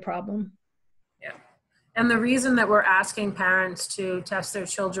wouldn't be a problem. Yeah. And the reason that we're asking parents to test their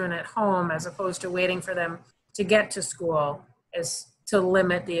children at home as opposed to waiting for them to get to school is to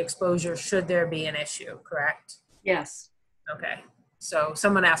limit the exposure should there be an issue, correct? Yes. Okay. So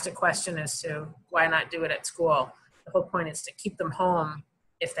someone asked a question as to why not do it at school. The whole point is to keep them home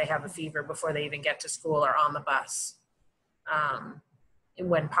if they have a fever before they even get to school or on the bus,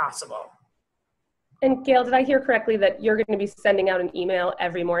 when possible. And Gail, did I hear correctly that you're going to be sending out an email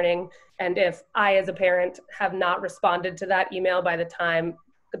every morning? And if I, as a parent, have not responded to that email by the time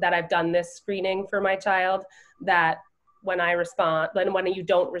that I've done this screening for my child, that when I respond, then when you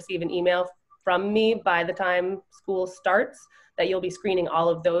don't receive an email from me by the time school starts, that you'll be screening all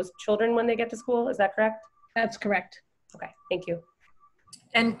of those children when they get to school? Is that correct? That's correct. Okay, thank you.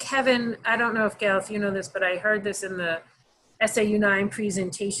 And Kevin, I don't know if Gail, if you know this, but I heard this in the SAU 9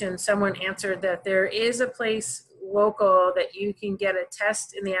 presentation. Someone answered that there is a place local that you can get a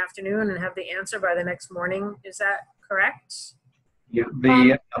test in the afternoon and have the answer by the next morning. Is that correct? Yeah,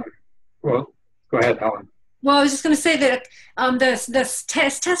 well, go ahead, Helen. Well, I was just going to say that the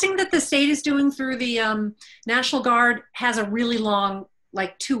testing that the state is doing through the National Guard has a really long,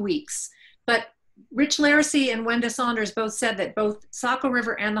 like 2 weeks. But Rich Laracy and Wenda Saunders both said that both Saco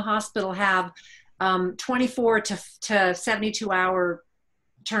River and the hospital have 24 to 72 hour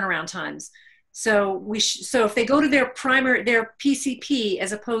turnaround times. So so if they go to their PCP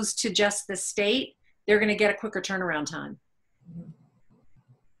as opposed to just the state, they're going to get a quicker turnaround time.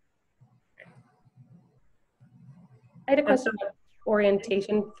 I had a question about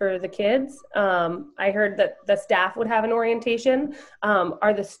orientation for the kids. I heard that the staff would have an orientation.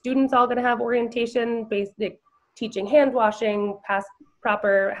 Are the students all going to have orientation, basic teaching hand washing,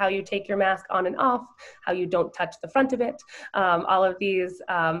 proper how you take your mask on and off, how you don't touch the front of it, all of these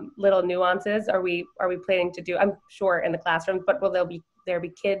little nuances? Are we planning to do, I'm sure in the classroom, but will there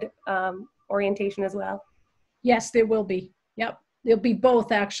be kid orientation as well? Yes, there will be. Yep. There'll be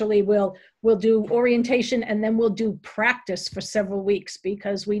both, actually. We'll do orientation and then we'll do practice for several weeks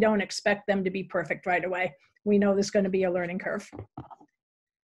because we don't expect them to be perfect right away. We know there's going to be a learning curve.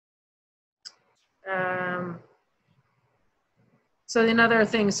 So another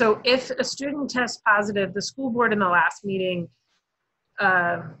thing, so if a student tests positive, the school board in the last meeting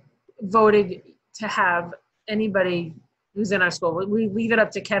voted to have anybody who's in our school, we leave it up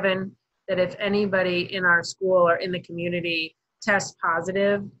to Kevin that if anybody in our school or in the community test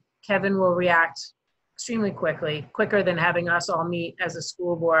positive, Kevin will react extremely quickly, quicker than having us all meet as a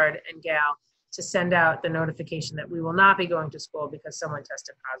school board and Gail to send out the notification that we will not be going to school because someone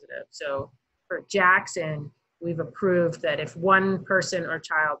tested positive. So for Jackson, we've approved that if one person or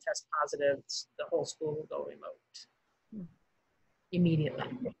child tests positive, the whole school will go remote immediately.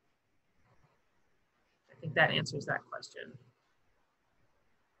 I think that answers that question.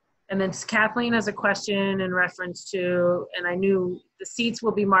 And then Kathleen has a question in reference to, and I knew the seats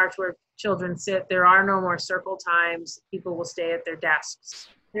will be marked where children sit. There are no more circle times. People will stay at their desks.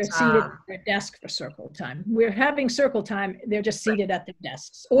 They're seated at their desk for circle time. We're having circle time. They're just seated at their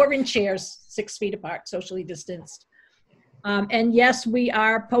desks or in chairs 6 feet apart, socially distanced. And yes, we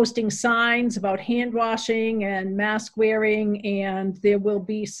are posting signs about hand washing and mask wearing, and there will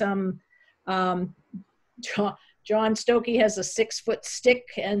be some John Stokey has a 6-foot stick,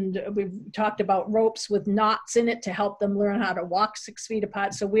 and we've talked about ropes with knots in it to help them learn how to walk 6 feet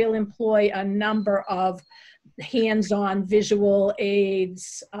apart. So we'll employ a number of hands-on visual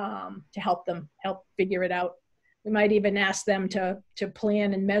aids to help them figure it out. We might even ask them to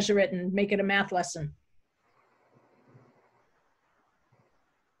plan and measure it and make it a math lesson.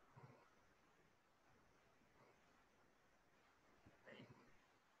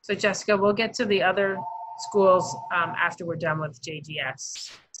 So Jessica, we'll get to the other schools after we're done with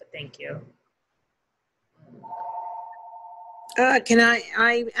JGS. So thank you. Can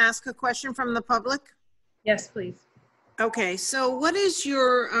I ask a question from the public? Yes, please. Okay, so what is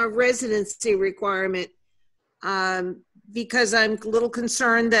your residency requirement? Because I'm a little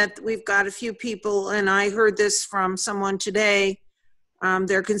concerned that we've got a few people, and I heard this from someone today,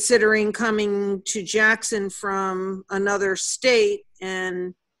 they're considering coming to Jackson from another state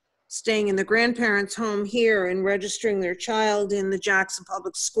and staying in the grandparents' home here and registering their child in the Jackson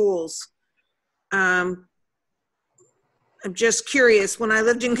Public Schools. I'm just curious, when I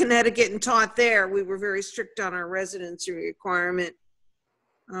lived in Connecticut and taught there, we were very strict on our residency requirement.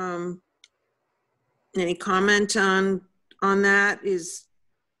 Any comment on that?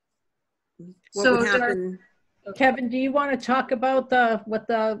 What would happen? Kevin, do you want to talk about what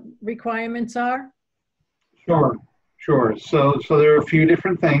the requirements are? Sure. So there are a few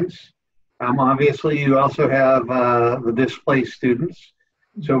different things. Obviously, you also have the displaced students.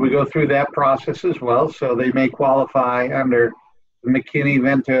 So we go through that process as well. So they may qualify under the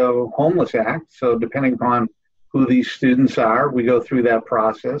McKinney-Vento Homeless Act. So depending upon who these students are, we go through that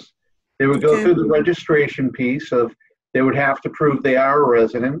process. They would go through the registration piece of, they would have to prove they are a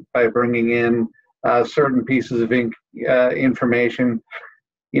resident by bringing in certain pieces of information,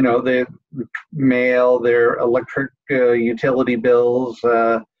 you know, the mail, their electric utility bills,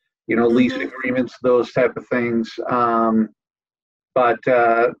 you know, lease agreements, those type of things. But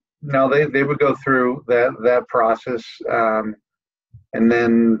no, they would go through that process, and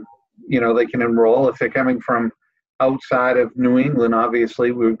then, you know, they can enroll. If they're coming from outside of New England,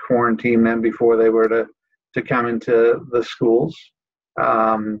 obviously we would quarantine them before they were to come into the schools.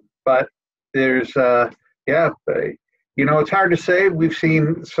 But there's, you know, it's hard to say. We've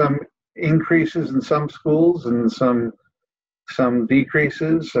seen some increases in some schools and some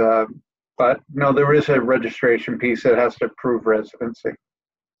decreases, but no, there is a registration piece that has to prove residency.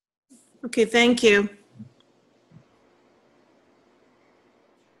 Okay, thank you.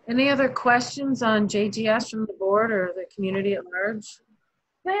 Any other questions on JGS from the board or the community at large?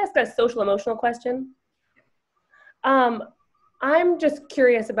 Can I ask a social emotional question? I'm just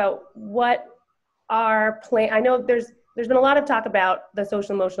curious about what our plan. I know there's been a lot of talk about the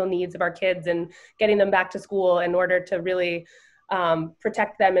social emotional needs of our kids and getting them back to school in order to really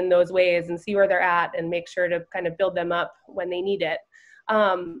protect them in those ways and see where they're at and make sure to kind of build them up when they need it.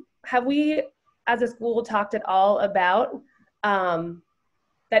 Have we, as a school, talked at all about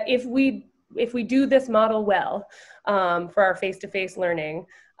that if we do this model well for our face-to-face learning,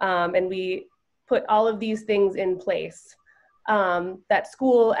 and we put all of these things in place, that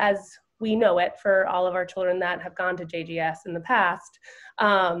school as we know it for all of our children that have gone to JGS in the past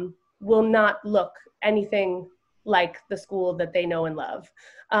will not look anything like the school that they know and love.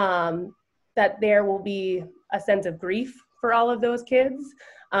 That there will be a sense of grief for all of those kids,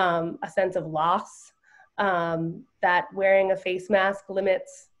 a sense of loss, that wearing a face mask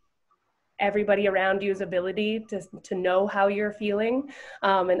limits everybody around you's ability to know how you're feeling,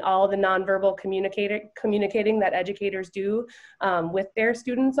 and all the nonverbal communicating that educators do with their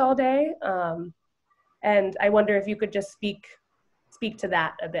students all day. And I wonder if you could just speak to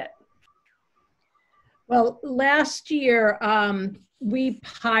that a bit. Well, last year, we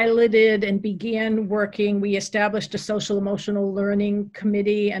piloted and began working. We established a social emotional learning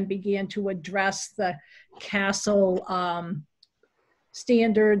committee and began to address the CASEL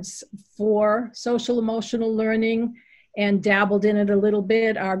standards for social emotional learning and dabbled in it a little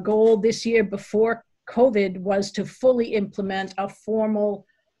bit. Our goal this year before COVID was to fully implement a formal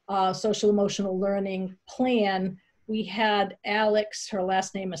social emotional learning plan. We had Alex, her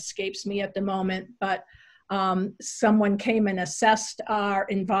last name escapes me at the moment, but someone came and assessed our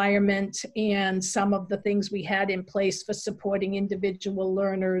environment and some of the things we had in place for supporting individual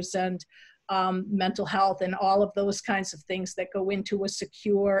learners and mental health and all of those kinds of things that go into a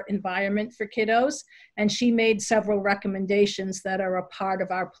secure environment for kiddos. And she made several recommendations that are a part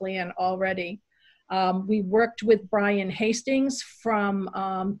of our plan already. We worked with Brian Hastings from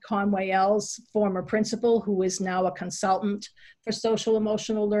Conway L's former principal, who is now a consultant for social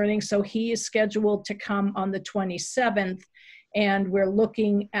emotional learning. So he is scheduled to come on the 27th And we're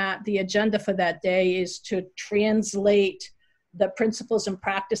looking at the agenda for that day is to translate the principles and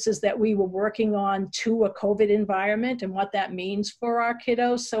practices that we were working on to a COVID environment and what that means for our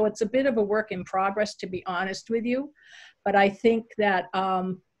kiddos. So it's a bit of a work in progress, to be honest with you. But I think that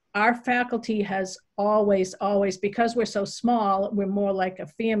our faculty has always, because we're so small, we're more like a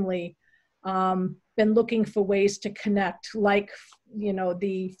family, been looking for ways to connect, like, you know,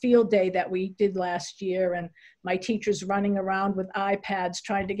 the field day that we did last year, and my teachers running around with iPads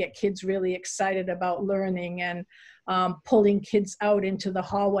trying to get kids really excited about learning, and pulling kids out into the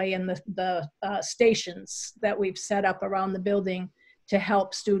hallway and the stations that we've set up around the building to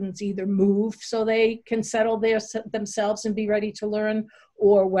help students either move so they can settle themselves and be ready to learn,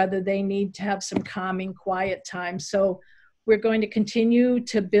 or whether they need to have some calming, quiet time. So we're going to continue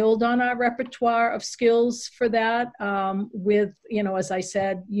to build on our repertoire of skills for that with, you know, as I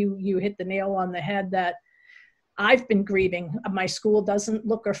said, you hit the nail on the head that I've been grieving. My school doesn't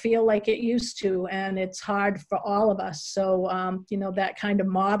look or feel like it used to, and it's hard for all of us. So, you know, that kind of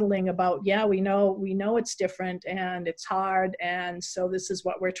modeling about, yeah, we know it's different and it's hard. And so this is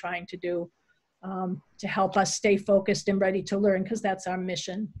what we're trying to do to help us stay focused and ready to learn, because that's our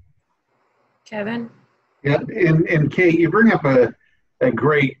mission. Kevin? Yeah, and Kate, you bring up a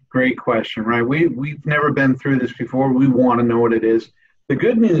great question, right? We've never been through this before. We want to know what it is. The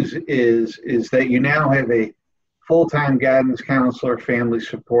good news is that you now have a full-time guidance counselor, family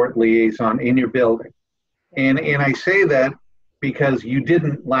support liaison in your building. And I say that because you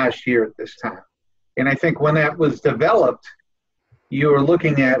didn't last year at this time. And I think when that was developed, you were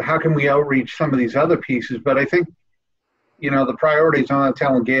looking at how can we outreach some of these other pieces. But I think, you know, the priorities, I'm not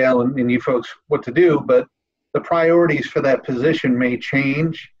telling Gail and you folks what to do, but the priorities for that position may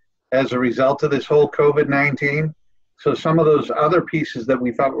change as a result of this whole COVID-19. So some of those other pieces that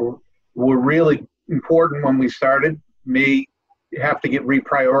we thought were really important when we started may have to get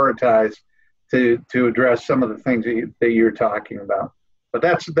reprioritized to address some of the things that you're talking about. But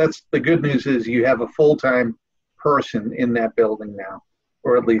that's the good news is you have a full-time person in that building now,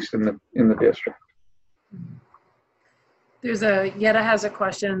 or at least in the district. Yetta has a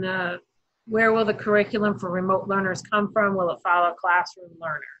question. Where will the curriculum for remote learners come from? Will it follow classroom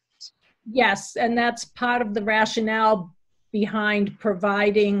learners? Yes, and that's part of the rationale behind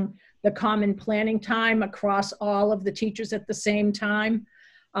providing the common planning time across all of the teachers at the same time.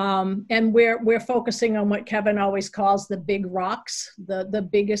 And we're focusing on what Kevin always calls the big rocks, the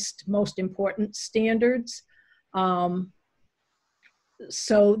biggest, most important standards.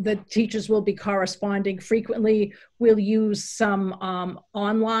 So the teachers will be corresponding frequently. We'll use some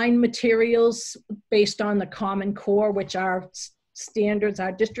online materials based on the Common Core, which our standards,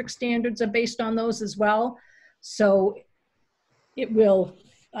 our district standards are based on those as well. So it will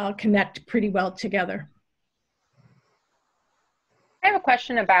connect pretty well together. I have a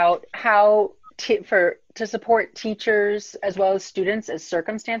question about how to support teachers as well as students as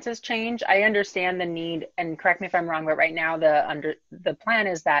circumstances change. I understand the need, and correct me if I'm wrong, but right now the plan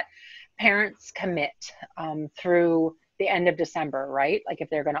is that parents commit through the end of December, right? Like if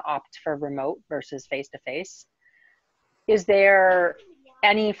they're going to opt for remote versus face-to-face. Is there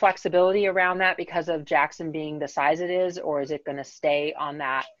any flexibility around that because of Jackson being the size it is, or is it going to stay on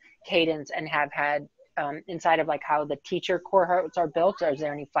that cadence and have had inside of like how the teacher cohorts are built, or is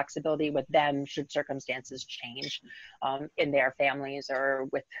there any flexibility with them should circumstances change in their families or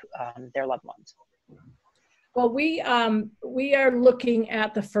with their loved ones? Well, we are looking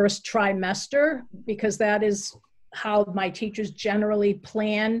at the first trimester because that is how my teachers generally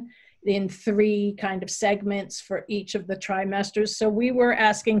plan in 3 kind of segments for each of the trimesters. So we were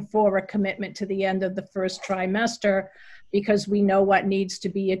asking for a commitment to the end of the first trimester because we know what needs to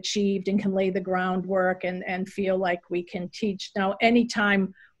be achieved and can lay the groundwork and feel like we can teach. Now,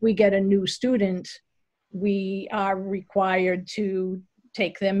 anytime we get a new student, we are required to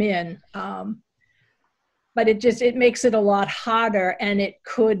take them in. But it makes it a lot harder, and it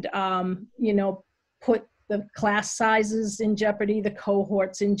could, you know, put the class sizes in jeopardy, the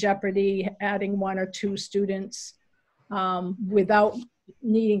cohorts in jeopardy, adding 1 or 2 students without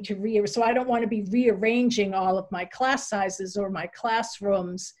needing to so I don't want to be rearranging all of my class sizes or my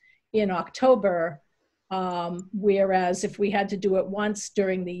classrooms in October, whereas if we had to do it once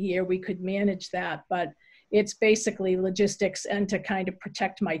during the year, we could manage that. But it's basically logistics and to kind of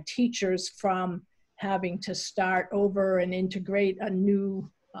protect my teachers from having to start over and integrate a new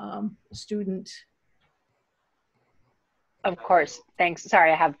student. Of course. Thanks.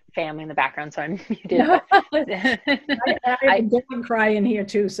 Sorry, I have family in the background, so I'm muted. I have a dog crying here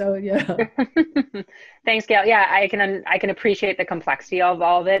too, so yeah. Thanks, Gail. Yeah, I can appreciate the complexity of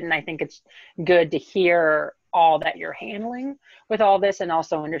all of it, and I think it's good to hear all that you're handling with all this, and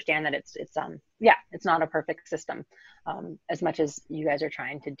also understand that it's not a perfect system, as much as you guys are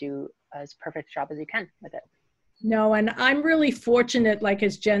trying to do as perfect a job as you can with it. No, and I'm really fortunate, like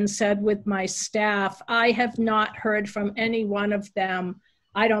as Jen said, with my staff. I have not heard from any one of them,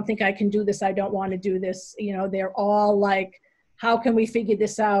 I don't think I can do this, I don't want to do this. You know, they're all like, how can we figure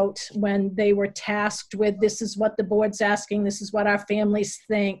this out, when they were tasked with, this is what the board's asking, this is what our families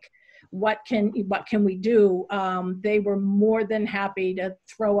think, what can we do? They were more than happy to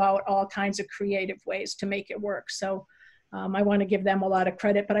throw out all kinds of creative ways to make it work. So I want to give them a lot of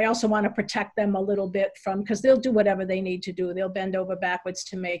credit, but I also want to protect them a little bit from, because they'll do whatever they need to do. They'll bend over backwards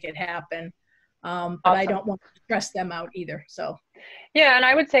to make it happen. But Awesome. I don't want to stress them out either. So yeah, and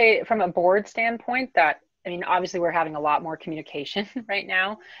I would say from a board standpoint that, I mean, obviously we're having a lot more communication right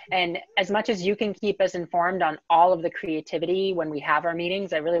now. And as much as you can keep us informed on all of the creativity when we have our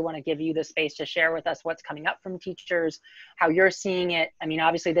meetings, I really want to give you the space to share with us what's coming up from teachers, how you're seeing it. I mean,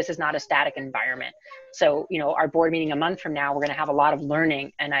 obviously this is not a static environment. So, you know, our board meeting a month from now, we're going to have a lot of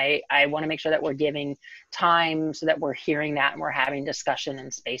learning. And I want to make sure that we're giving time so that we're hearing that and we're having discussion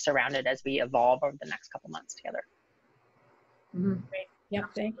and space around it as we evolve over the next couple months together. Great. Yep,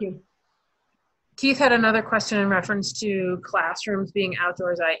 thank you. Keith had another question in reference to classrooms being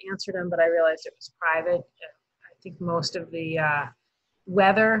outdoors. I answered him, but I realized it was private. I think most of the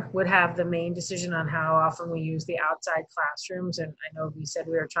weather would have the main decision on how often we use the outside classrooms. And I know we said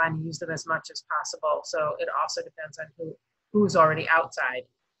we were trying to use them as much as possible. So it also depends on who's already outside.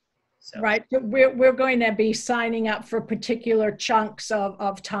 So. Right. We're going to be signing up for particular chunks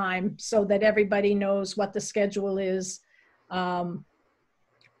of time so that everybody knows what the schedule is.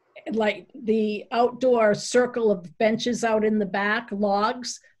 Like the outdoor circle of benches out in the back,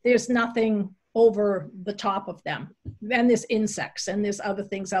 logs, there's nothing over the top of them. And there's insects and there's other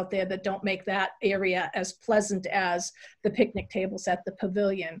things out there that don't make that area as pleasant as the picnic tables at the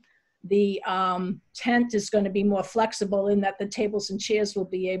pavilion. The tent is going to be more flexible in that the tables and chairs will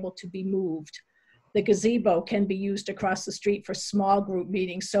be able to be moved. The gazebo can be used across the street for small group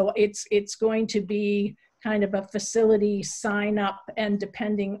meetings. So it's going to be kind of a facility sign up, and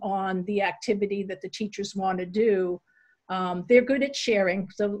depending on the activity that the teachers want to do, they're good at sharing.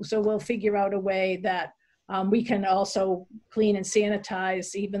 So we'll figure out a way that we can also clean and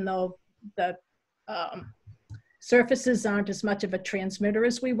sanitize, even though the surfaces aren't as much of a transmitter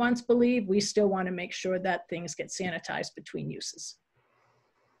as we once believed. We still want to make sure that things get sanitized between uses.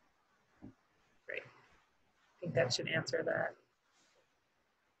 Great. I think that should answer that.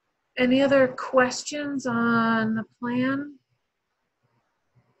 Any other questions on the plan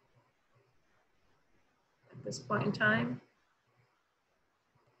at this point in time?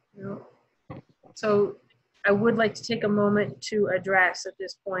 No. So I would like to take a moment to address at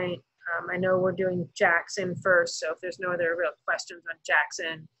this point, I know we're doing Jackson first, so if there's no other real questions on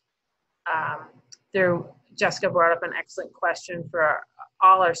Jackson, Jessica brought up an excellent question for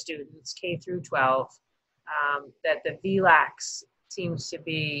all our students, K through 12, that the VLAX seems to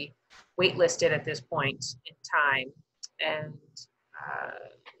be waitlisted at this point in time, and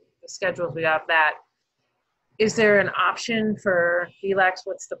the schedules we have that. Is there an option for VLAX?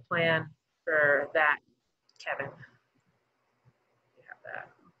 What's the plan for that, Kevin? You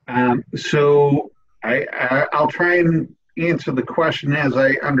have that. So I'll try and answer the question as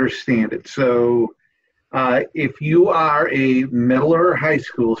I understand it. So if you are a middle or high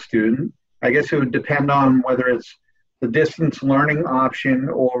school student, I guess it would depend on whether it's the distance learning option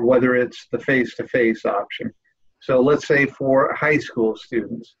or whether it's the face-to-face option. So let's say for high school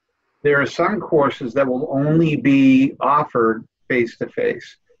students, there are some courses that will only be offered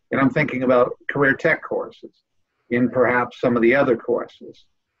face-to-face. And I'm thinking about career tech courses and perhaps some of the other courses.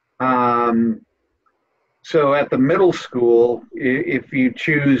 So at the middle school, if you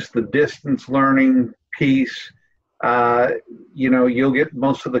choose the distance learning piece, you'll get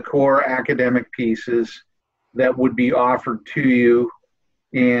most of the core academic pieces that would be offered to you,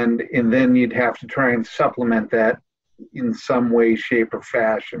 and then you'd have to try and supplement that in some way, shape, or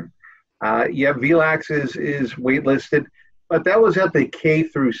fashion. VLAX is waitlisted, but that was at the K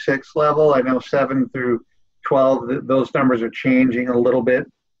through 6 level. I know 7 through 12, those numbers are changing a little bit.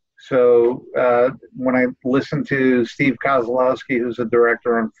 So when I listened to Steve Kozlowski, who's the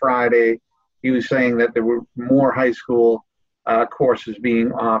director, on Friday, he was saying that there were more high school courses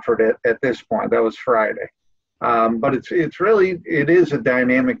being offered at this point. That was Friday. But it's really, it is a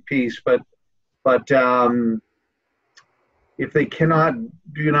dynamic piece, but if they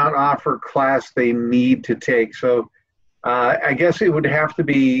do not offer class they need to take. So I guess it would have to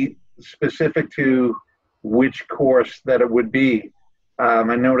be specific to which course that it would be.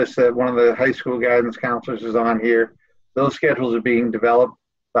 I noticed that one of the high school guidance counselors is on here. Those schedules are being developed.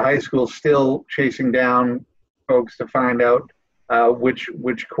 The high school's still chasing down folks to find out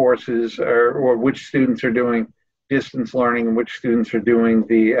which courses or which students are doing distance learning and which students are doing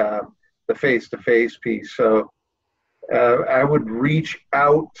the face-to-face piece. So I would reach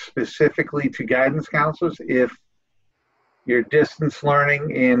out specifically to guidance counselors if you're distance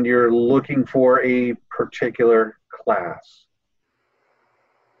learning and you're looking for a particular class,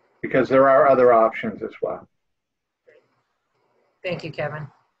 because there are other options as well. Thank you, Kevin.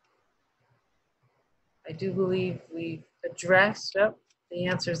 I do believe we've addressed the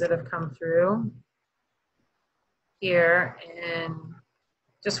answers that have come through here, and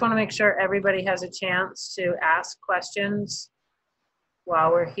just want to make sure everybody has a chance to ask questions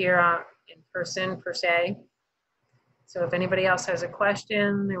while we're here in person per se. So if anybody else has a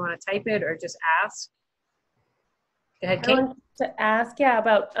question, they want to type it or just ask. Go ahead, Kate. I want to ask,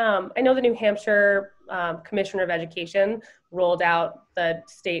 about, I know the New Hampshire Commissioner of Education rolled out, the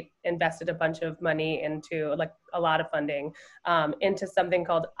state invested a bunch of money into, like a lot of funding, into something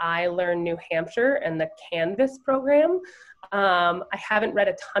called I Learn New Hampshire and the Canvas program. I haven't read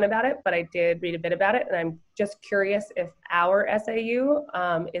a ton about it, but I did read a bit about it, and I'm just curious if our SAU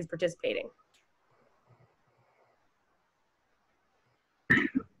is participating.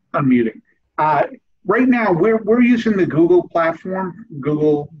 Unmuting. Right now, we're using the Google platform,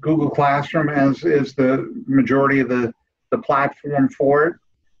 Google Classroom as the majority of the platform for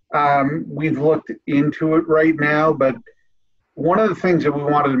it. We've looked into it right now, but one of the things that we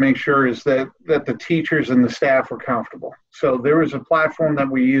wanted to make sure is that the teachers and the staff were comfortable. So there is a platform that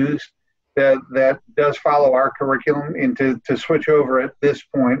we use that does follow our curriculum, and to switch over at this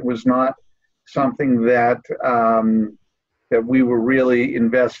point was not something that that we were really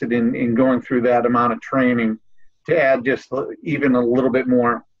invested in going through that amount of training to add just even a little bit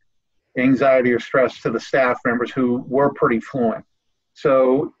more anxiety or stress to the staff members who were pretty fluent.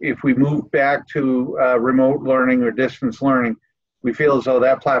 So if we move back to remote learning or distance learning, we feel as though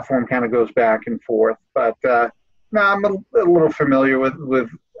that platform kind of goes back and forth. But no, I'm a little familiar with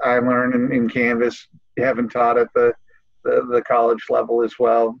iLearn and Canvas, having taught at the college level as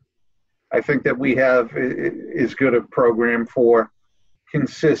well. I think that we have as good a program for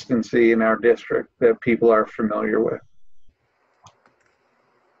consistency in our district that people are familiar with.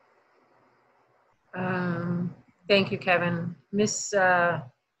 Thank you, Kevin. Miss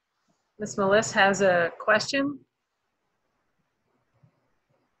Melissa has a question.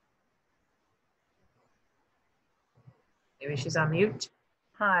 Maybe she's on mute.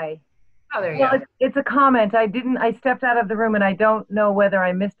 Hi. Oh, there you Well, go. it's a comment. I stepped out of the room and I don't know whether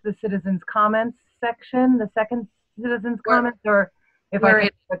I missed the citizens comments section, the second citizens comments, or if We're I in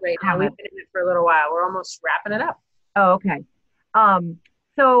it right now. We've been in it for a little while. We're almost wrapping it up. Oh, okay.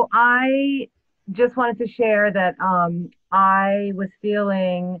 So I just wanted to share that I was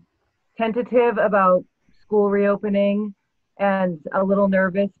feeling tentative about school reopening and a little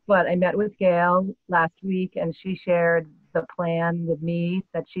nervous, but I met with Gail last week and she shared the plan with me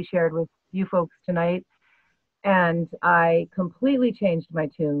that she shared with you folks tonight. And I completely changed my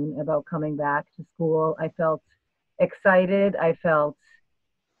tune about coming back to school. I felt excited. I felt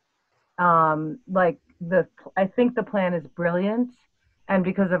I think the plan is brilliant. And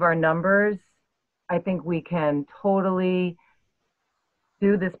because of our numbers, I think we can totally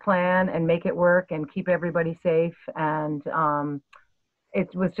do this plan and make it work and keep everybody safe. And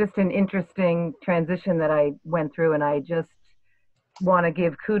it was just an interesting transition that I went through, and I just want to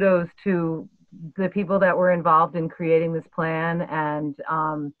give kudos to the people that were involved in creating this plan. And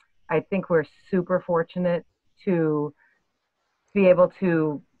I think we're super fortunate to be able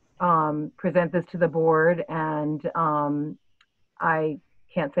to present this to the board. And I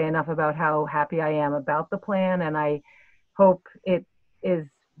can't say enough about how happy I am about the plan, and I hope it is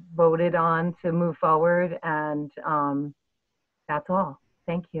voted on to move forward. And that's all.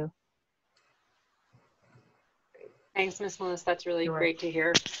 Thank you. Thanks, Ms. Melissa. That's really great to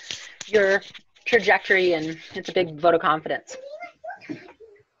hear your trajectory, and it's a big vote of confidence.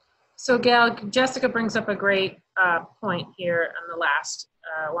 So Gail, Jessica brings up a great point here on the last,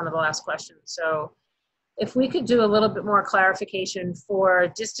 one of the last questions. So if we could do a little bit more clarification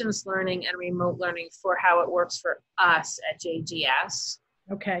for distance learning and remote learning for how it works for us at JGS.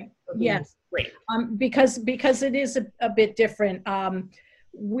 Okay, yes. Great. Because it is a bit different.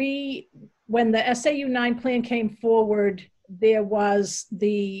 When the SAU 9 plan came forward, there was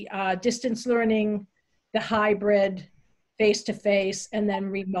the distance learning, the hybrid, face-to-face, and then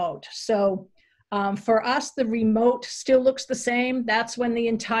remote. So for us, the remote still looks the same. That's when the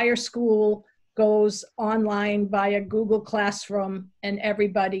entire school goes online via Google Classroom, and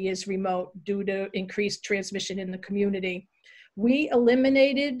everybody is remote due to increased transmission in the community. We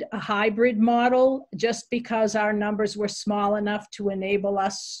eliminated a hybrid model just because our numbers were small enough to enable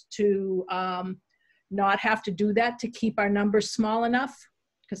us to not have to do that, to keep our numbers small enough,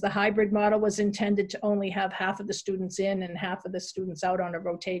 because the hybrid model was intended to only have half of the students in and half of the students out on a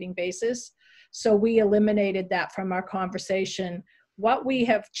rotating basis. So we eliminated that from our conversation. What we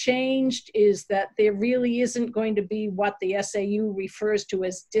have changed is that there really isn't going to be what the SAU refers to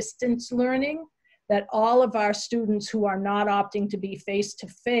as distance learning, that all of our students who are not opting to be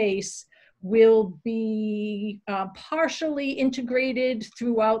face-to-face will be partially integrated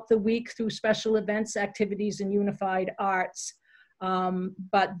throughout the week through special events, activities, and unified arts.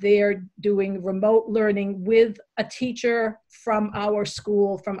 But they're doing remote learning with a teacher from our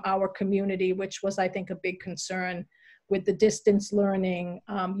school, from our community, which was, I think, a big concern. With the distance learning,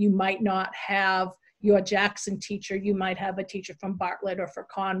 you might not have your Jackson teacher, you might have a teacher from Bartlett or for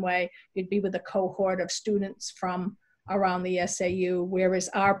Conway. You'd be with a cohort of students from around the SAU, whereas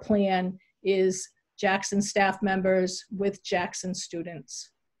our plan is Jackson staff members with Jackson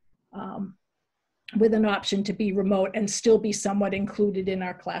students, with an option to be remote and still be somewhat included in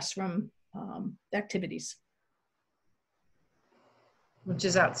our classroom activities. Which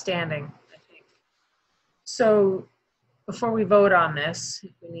is outstanding, I think. So before we vote on this,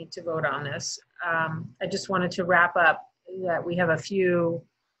 if we need to vote on this, I just wanted to wrap up that we have a few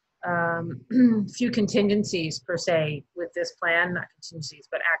few contingencies per se with this plan, not contingencies,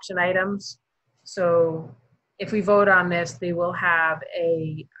 but action items. So if we vote on this, they will have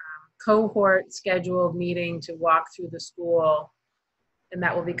a cohort scheduled meeting to walk through the school, and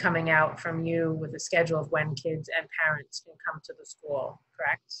that will be coming out from you with a schedule of when kids and parents can come to the school,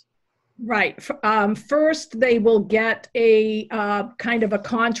 correct? Right. First, they will get a kind of a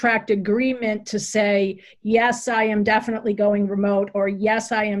contract agreement to say, yes, I am definitely going remote, or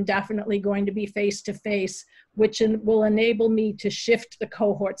yes, I am definitely going to be face-to-face, which will enable me to shift the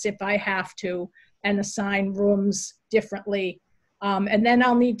cohorts if I have to and assign rooms differently. And then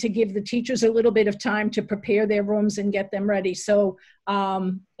I'll need to give the teachers a little bit of time to prepare their rooms and get them ready. So,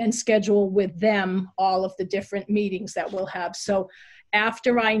 and schedule with them all of the different meetings that we'll have. So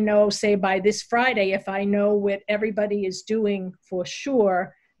after I know, say by this Friday, if I know what everybody is doing for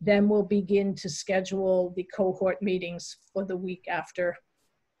sure, then we'll begin to schedule the cohort meetings for the week after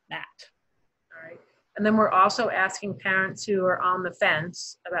that. All right. And then we're also asking parents who are on the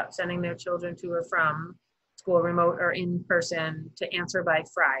fence about sending their children to or from school, remote or in person, to answer by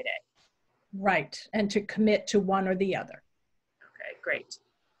Friday. Right, and to commit to one or the other. Okay, great.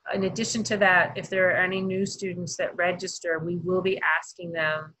 In addition to that, if there are any new students that register, we will be asking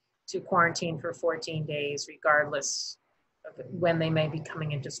them to quarantine for 14 days, regardless of when they may be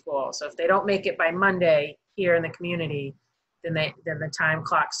coming into school. So if they don't make it by Monday here in the community, then the time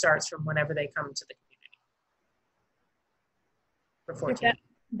clock starts from whenever they come to the community for 14 days.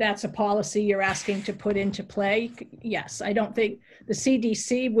 That's a policy you're asking to put into play? Yes, I don't think the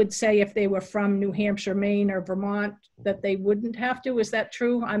CDC would say if they were from New Hampshire, Maine, or Vermont that they wouldn't have to. Is that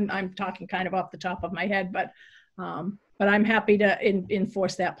true? I'm talking kind of off the top of my head, but I'm happy to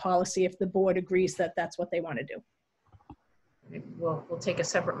enforce that policy if the board agrees that that's what they want to do. We'll take a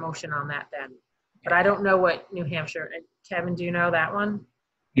separate motion on that then. But I don't know what New Hampshire. Kevin, do you know that one?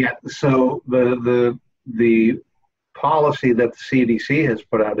 Yeah. So the policy that the CDC has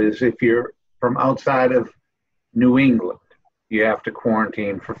put out is if you're from outside of New England, you have to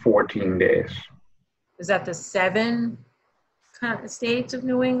quarantine for 14 days. Is that the 7 states of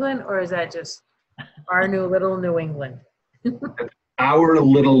New England, or is that just our new little New England? Our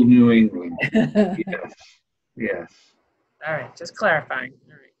little New England. Yes. Yes. All right, just clarifying.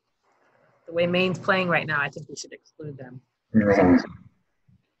 All right. The way Maine's playing right now, I think we should exclude them.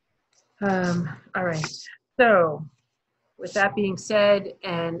 All right. So with that being said,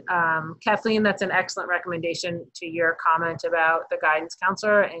 and Kathleen, that's an excellent recommendation to your comment about the guidance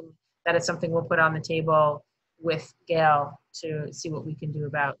counselor, and that is something we'll put on the table with Gail to see what we can do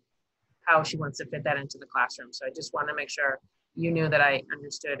about how she wants to fit that into the classroom. So I just want to make sure you knew that I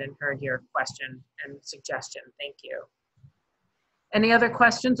understood and heard your question and suggestion. Thank you. Any other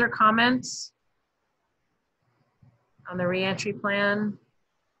questions or comments on the reentry plan?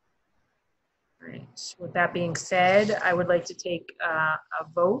 All right. With that being said, I would like to take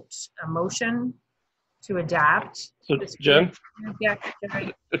a motion to adapt. So Jen, yeah,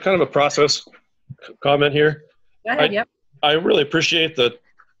 kind of a process comment here. Go ahead, yep. I really appreciate the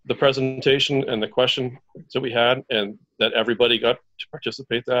presentation and the questions that we had, and that everybody got to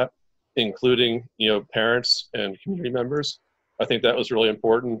participate that, including parents and community members. I think that was really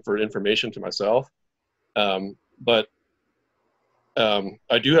important for information to myself. But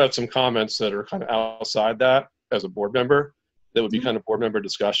I do have some comments that are kind of outside that as a board member. That would be kind of board member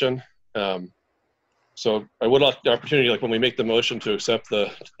discussion. So I would like the opportunity, like when we make the motion to accept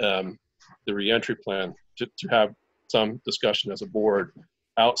the reentry plan, to have some discussion as a board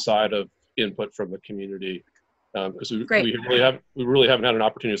outside of input from the community, because we really haven't had an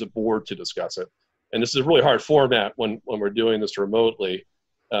opportunity as a board to discuss it. And this is a really hard format when we're doing this remotely.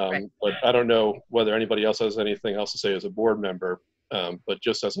 But I don't know whether anybody else has anything else to say as a board member. But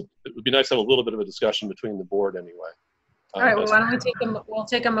just as it would be nice to have a little bit of a discussion between the board anyway. All right, well, why don't we we'll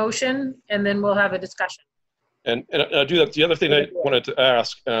take a motion and then we'll have a discussion. And I'll do that. The other thing I wanted to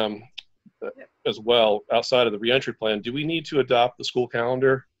ask as well, outside of the reentry plan, do we need to adopt the school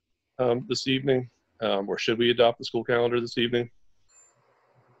calendar this evening? Or should we adopt the school calendar this evening?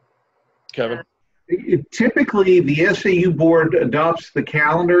 Kevin? Typically, the SAU board adopts the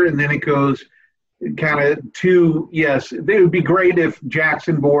calendar and then it goes kind of to, yes, it would be great if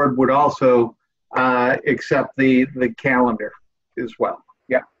Jackson board would also accept the calendar as well.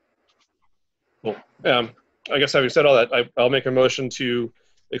 Yeah. Cool. I guess having said all that, I'll make a motion to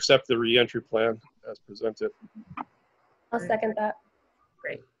accept the reentry plan as presented. I'll second that.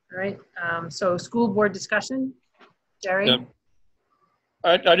 Great. All right. So school board discussion, Jerry?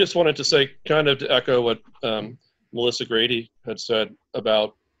 I just wanted to say, kind of to echo what Melissa Grady had said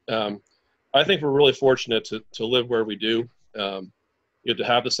about, I think we're really fortunate to live where we do. To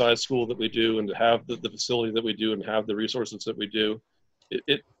have the size school that we do and to have the facility that we do and have the resources that we do.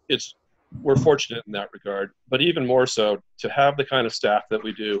 We're fortunate in that regard, but even more so to have the kind of staff that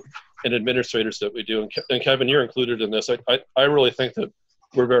we do and administrators that we do. And Kevin, you're included in this. I really think that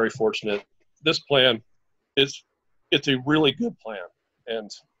we're very fortunate. This plan it's a really good plan. And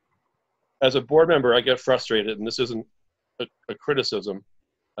as a board member, I get frustrated, and this isn't a criticism,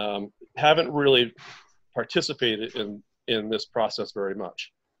 haven't really participated in this process very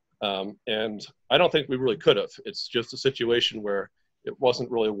much. And I don't think we really could have. It's just a situation where it wasn't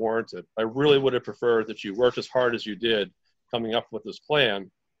really warranted. I really would have preferred that you worked as hard as you did coming up with this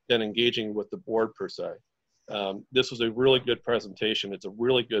plan than engaging with the board per se. This was a really good presentation. It's a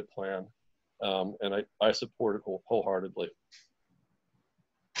really good plan. And I support it wholeheartedly.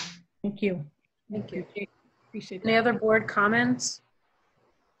 Thank you. Thank you. Appreciate Any that. other board comments?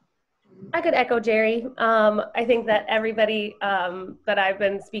 I could echo Jerry. I think that everybody that I've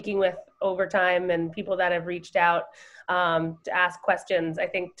been speaking with over time and people that have reached out to ask questions, I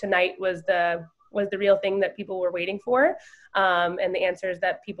think tonight was the real thing that people were waiting for, and the answers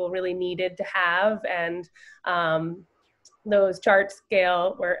that people really needed to have. And those charts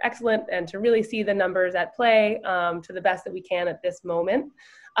scale were excellent, and to really see the numbers at play to the best that we can at this moment.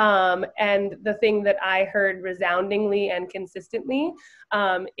 And the thing that I heard resoundingly and consistently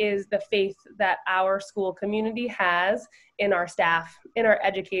is the faith that our school community has in our staff, in our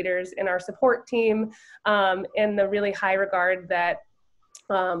educators, in our support team, in the really high regard that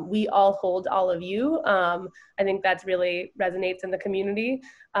we all hold all of you. I think that's really resonates in the community.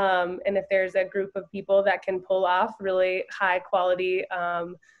 And if there's a group of people that can pull off really high quality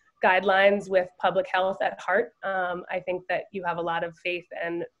guidelines with public health at heart, I think that you have a lot of faith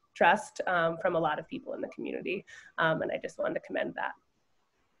and trust from a lot of people in the community. And I just wanted to commend that.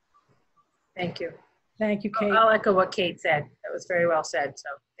 Thank you. Thank you, Kate. I'll echo what Kate said. That was very well said, so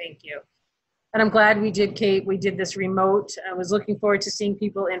thank you. And I'm glad we did, Kate. We did this remote. I was looking forward to seeing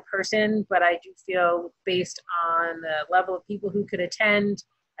people in person, but I do feel based on the level of people who could attend,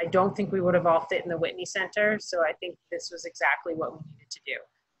 I don't think we would have all fit in the Whitney Center. So I think this was exactly what we needed to do.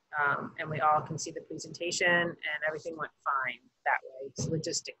 And we all can see the presentation and everything went fine that way,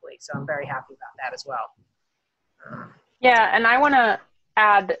 logistically. So I'm very happy about that as well. Yeah, and I want to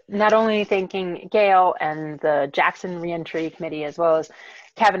add, not only thanking Gail and the Jackson Reentry Committee, as well as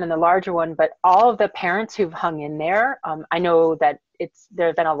Kevin and the larger one, but all of the parents who've hung in there. I know that there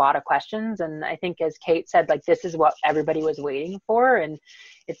have been a lot of questions, and I think, as Kate said, like, this is what everybody was waiting for, and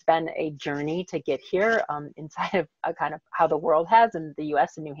it's been a journey to get here inside of a kind of how the world has in the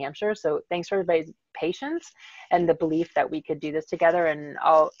US and New Hampshire. So thanks for everybody's patience and the belief that we could do this together. And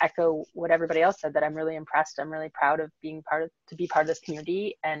I'll echo what everybody else said, that I'm really impressed. I'm really proud of being to be part of this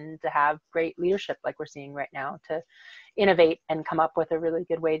community and to have great leadership like we're seeing right now to innovate and come up with a really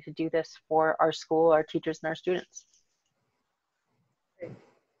good way to do this for our school, our teachers, and our students.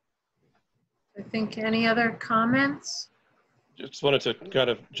 I think any other comments? Just wanted to kind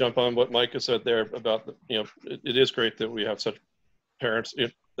of jump on what Micah said there about, it is great that we have such parents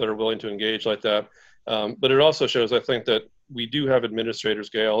that are willing to engage like that. But it also shows, I think, that we do have administrators,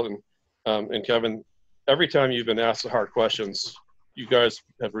 Gail and Kevin, every time you've been asked the hard questions, you guys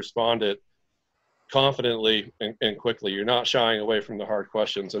have responded confidently and quickly. You're not shying away from the hard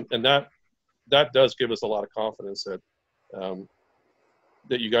questions, and that does give us a lot of confidence that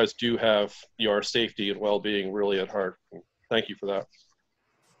that you guys do have your safety and well-being really at heart. Thank you for that.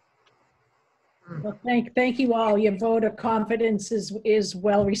 Well, thank you all. Your vote of confidence is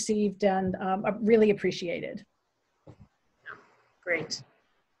well received and really appreciated. Great.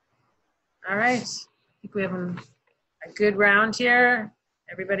 All right. I think we have a good round here.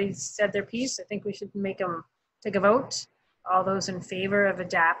 Everybody said their piece. I think we should make them take a vote. All those in favor of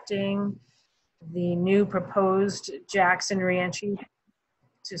adapting the new proposed Jackson Reentry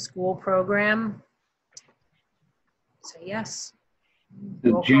to School program, say yes.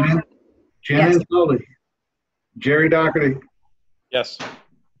 Jen Yes. Anzoli, Jerry Doherty, Yes.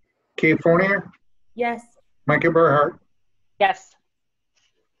 Kate Fournier, Yes. Micah Burhart. Yes.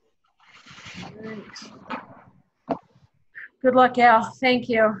 Good luck, Al. Thank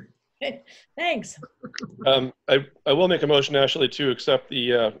you. Thanks. I will make a motion, Ashley, to accept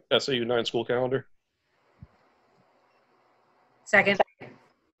the SAU 9 school calendar. Second.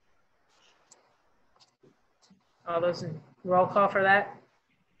 All those in roll call for that?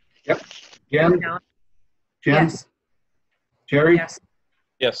 Yep. Jen, Yes. Jerry, Yes.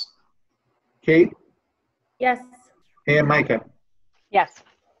 Yes. Kate, Yes. and Micah. Yes.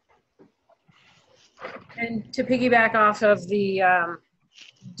 And to piggyback off of the,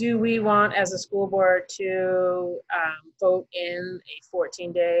 do we want as a school board to vote in a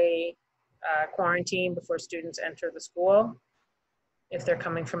 14-day quarantine before students enter the school? If they're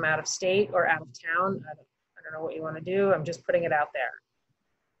coming from out of state or out of town, I don't know what you want to do. I'm just putting it out there.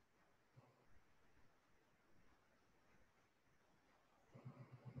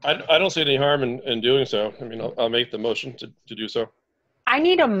 I don't see any harm in doing so. I mean, I'll make the motion to do so. I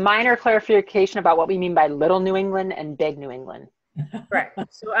need a minor clarification about what we mean by little New England and big New England. Right.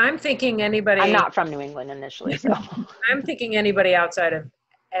 So I'm thinking anybody. I'm not from New England initially, so. I'm thinking anybody outside of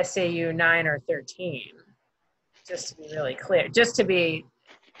SAU 9 or 13, just to be really clear, just to be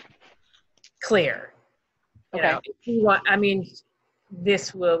clear. You Okay. know, if you want, I mean,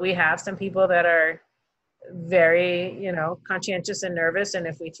 we have some people that are very, you know, conscientious and nervous. And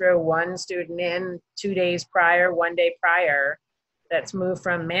if we throw one student in 2 days prior, 1 day prior, that's moved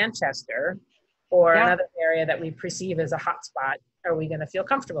from Manchester or Yeah. another area that we perceive as a hotspot, are we going to feel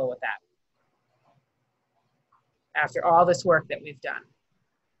comfortable with that? After all this work that we've done.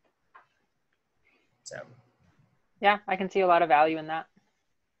 So, Yeah, I can see a lot of value in that.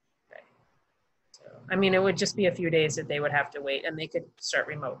 okay. So, I mean, it would just be a few days that they would have to wait and they could start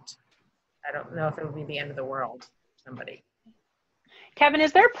remote. I don't know if it would be the end of the world for somebody. Kevin,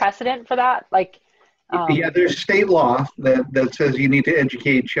 is there precedent for that? Like, Yeah, there's state law that says you need to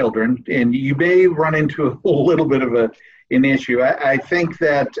educate children, and you may run into a little bit of an issue. I think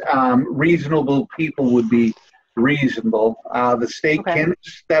that reasonable people would be reasonable. The state Okay. can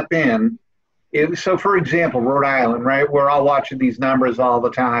step in. So, for example, Rhode Island, right? We're all watching these numbers all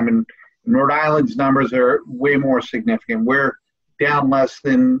the time, and Rhode Island's numbers are way more significant. We're down less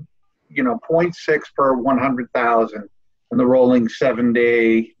than 0.6 per 100,000 in the rolling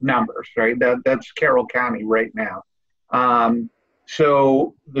 7-day numbers, right? That's Carroll County right now.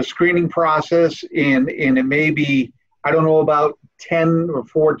 So the screening process, and it may be, I don't know about 10 or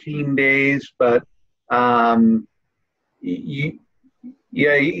 14 days, but you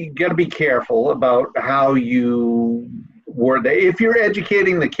got to be careful about how you word that. If you're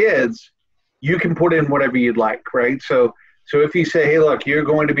educating the kids, you can put in whatever you'd like, right? So if you say, hey, look, you're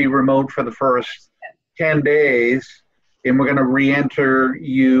going to be remote for the first 10 days, and we're going to re-enter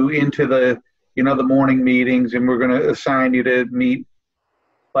you into the morning meetings, and we're going to assign you to meet,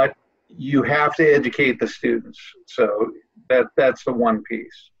 but you have to educate the students. So that's the one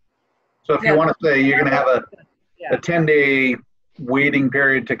piece. So if you want to say you're going to have a 10-day waiting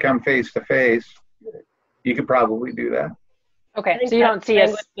period to come face-to-face, you could probably do that. okay, think so you don't that see us.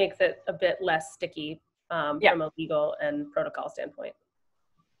 language makes it a bit less sticky from a legal and protocol standpoint.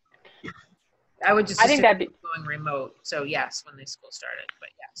 I would just I think assume that'd be, going remote. So yes, when the school started, but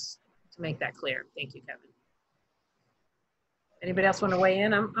yes, to make that clear. Thank you, Kevin. Anybody else want to weigh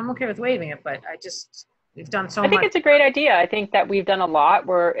in? I'm okay with waiving it, but we've done so I think much. it's a great idea. I think that we've done a lot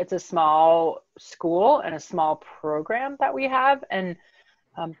where it's a small school and a small program that we have. And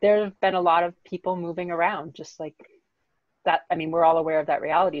there have been a lot of people moving around just like that. I mean, we're all aware of that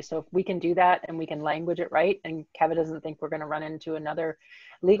reality. So if we can do that and we can language it right, and Kevin doesn't think we're going to run into another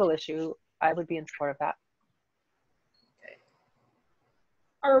legal issue, I would be in support of that.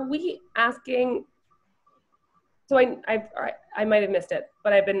 Are we asking? So I might have missed it,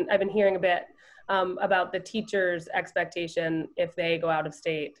 but I've been hearing a bit. about the teacher's expectation if they go out of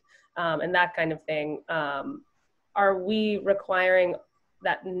state and that kind of thing. Are we requiring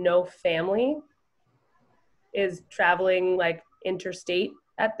that no family is traveling like interstate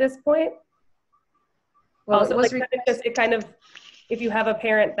at this point? Well, also, it was like, it kind of, if you have a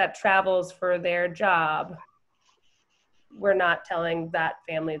parent that travels for their job, we're not telling that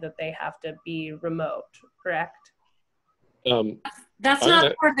family that they have to be remote, correct? That's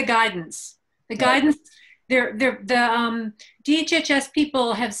not part of the guidance. The guidance, the DHHS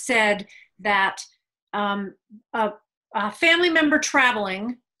people have said that a family member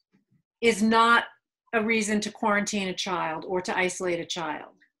traveling is not a reason to quarantine a child or to isolate a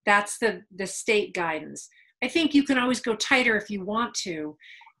child. That's the state guidance. I think you can always go tighter if you want to,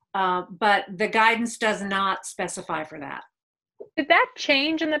 but the guidance does not specify for that. Did that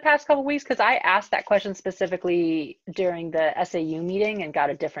change in the past couple of weeks? Because I asked that question specifically during the SAU meeting and got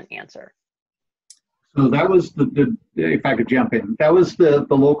a different answer. So that was if I could jump in, that was the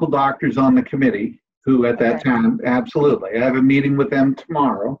local doctors on the committee who at that time, absolutely. I have a meeting with them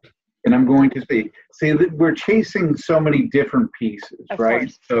tomorrow and I'm going to see that we're chasing so many different pieces,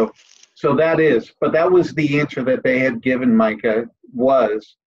 right? So that is, but that was the answer that they had given Micah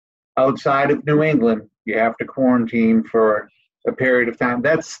was outside of New England, you have to quarantine for a period of time.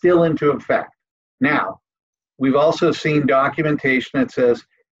 That's still into effect. Now, we've also seen documentation that says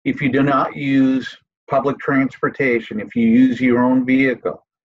if you do not use public transportation, if you use your own vehicle,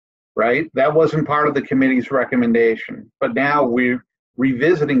 right? That wasn't part of the committee's recommendation, but now we're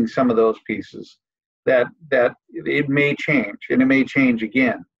revisiting some of those pieces that it may change and it may change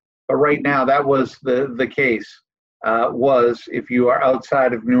again. But right now, that was the case, was if you are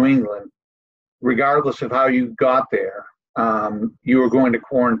outside of New England, regardless of how you got there, you were going to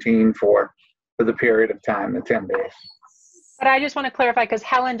quarantine for the period of time, the 10 days. But I just want to clarify, because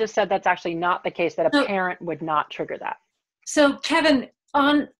Helen just said that's actually not the case, that a parent would not trigger that. So Kevin,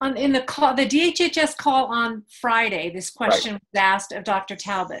 in the call, the DHHS call on Friday, this question was asked of Dr.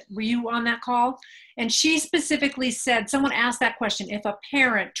 Talbot. Were you on that call? And she specifically said, someone asked that question, if a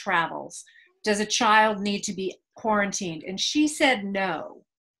parent travels, does a child need to be quarantined? And she said no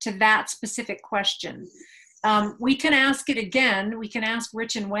to that specific question. We can ask it again. We can ask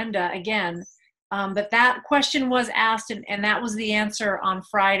Rich and Wenda again. But that question was asked, and that was the answer on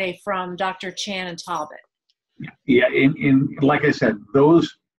Friday from Dr. Chan and Talbot. Yeah, in like I said,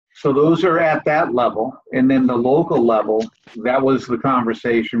 those are at that level, and then the local level, that was the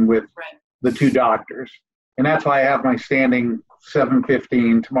conversation with the two doctors, and that's why I have my standing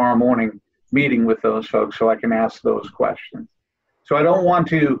 7:15 tomorrow morning meeting with those folks so I can ask those questions. So I don't want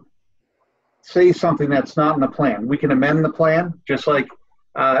to say something that's not in the plan. We can amend the plan, just like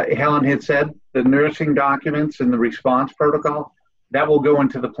Helen had said, the nursing documents and the response protocol, that will go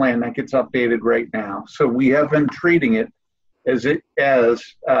into the plan. That gets updated right now. So we have been treating it as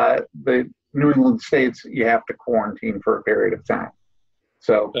the New England states, you have to quarantine for a period of time.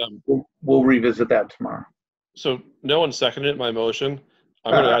 So we'll revisit that tomorrow. So no one seconded my motion.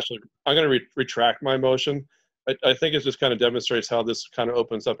 I'm going to retract my motion. I think it just kind of demonstrates how this kind of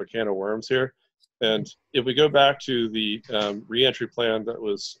opens up a can of worms here. And if we go back to the reentry plan that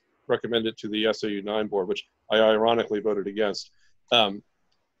was recommended to the SAU 9 board, which I ironically voted against, I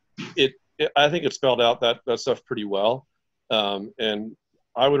think it spelled out that stuff pretty well. And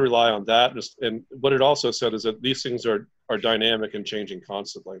I would rely on that. And what it also said is that these things are dynamic and changing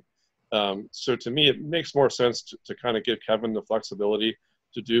constantly. So to me, it makes more sense to kind of give Kevin the flexibility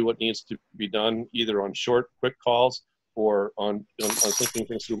to do what needs to be done, either on short, quick calls or on thinking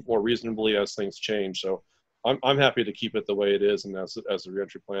things through more reasonably as things change. So I'm happy to keep it the way it is, and as the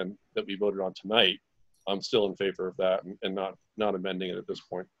reentry plan that we voted on tonight, I'm still in favor of that and not amending it at this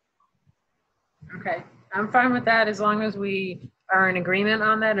point. Okay, I'm fine with that as long as we are in agreement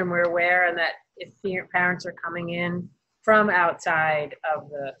on that and we're aware, and that if parents are coming in from outside of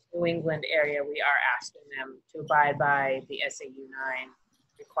the New England area, we are asking them to abide by the SAU 9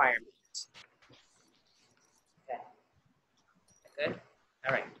 requirements. Okay. Good?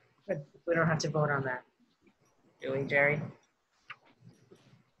 All right. Good. We don't have to vote on that, do we, Jerry?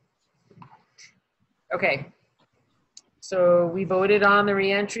 Okay. So we voted on the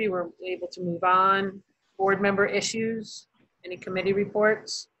reentry. We're able to move on. Board member issues, any committee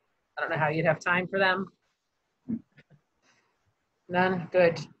reports? I don't know how you'd have time for them. None?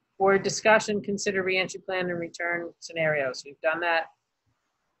 Good. Board discussion, consider reentry plan and return scenarios. We've done that.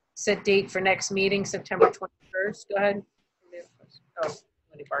 Set date for next meeting, September 21st. Go ahead. Oh,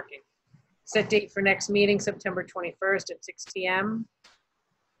 somebody barking. Set date for next meeting, September 21st at 6 p.m.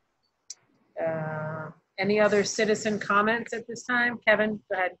 Any other citizen comments at this time? Kevin,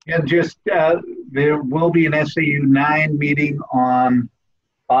 go ahead. And just, there will be an SAU 9 meeting on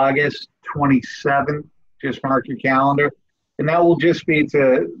August 27th. Just mark your calendar. And that will just be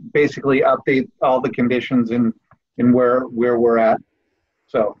to basically update all the conditions and where we're at.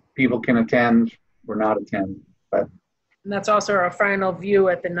 So people can attend or not attend. But And that's also our final view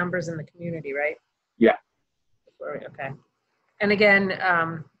at the numbers in the community, right? Yeah. Okay. And again,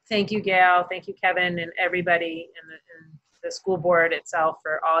 thank you, Gail. Thank you, Kevin, and everybody in the school board itself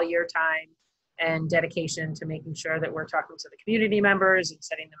for all your time and dedication to making sure that we're talking to the community members and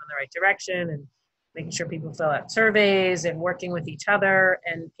setting them in the right direction and making sure people fill out surveys and working with each other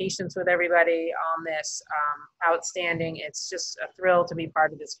and patience with everybody on this. Outstanding. It's just a thrill to be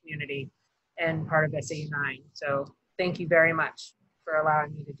part of this community and part of SAU 9. So thank you very much for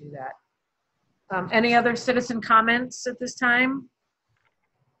allowing me to do that. Any other citizen comments at this time?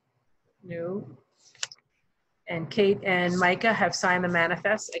 No. And Kate and Micah have signed the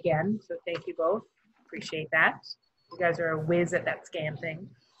manifest again, so thank you both. Appreciate that. You guys are a whiz at that scan thing.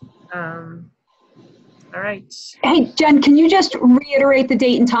 All right. Hey, Jen, can you just reiterate the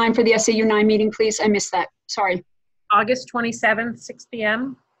date and time for the SAU 9 meeting, please? I missed that. Sorry. August 27th, 6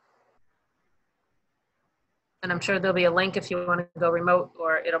 p.m. And I'm sure there'll be a link if you want to go remote,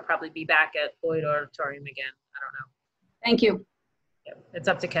 or it'll probably be back at Lloyd Auditorium again. I don't know. Thank you. Yep. It's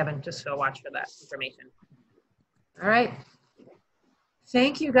up to Kevin. Just go watch for that information. All right.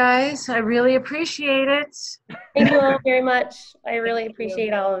 Thank you, guys. I really appreciate it. Thank you all very much. I really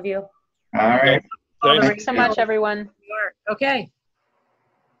appreciate all of you. all right. Thanks so much, everyone. Okay.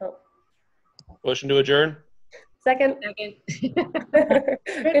 Motion to adjourn. Second. Second.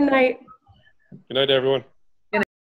 Good night. Good night, everyone.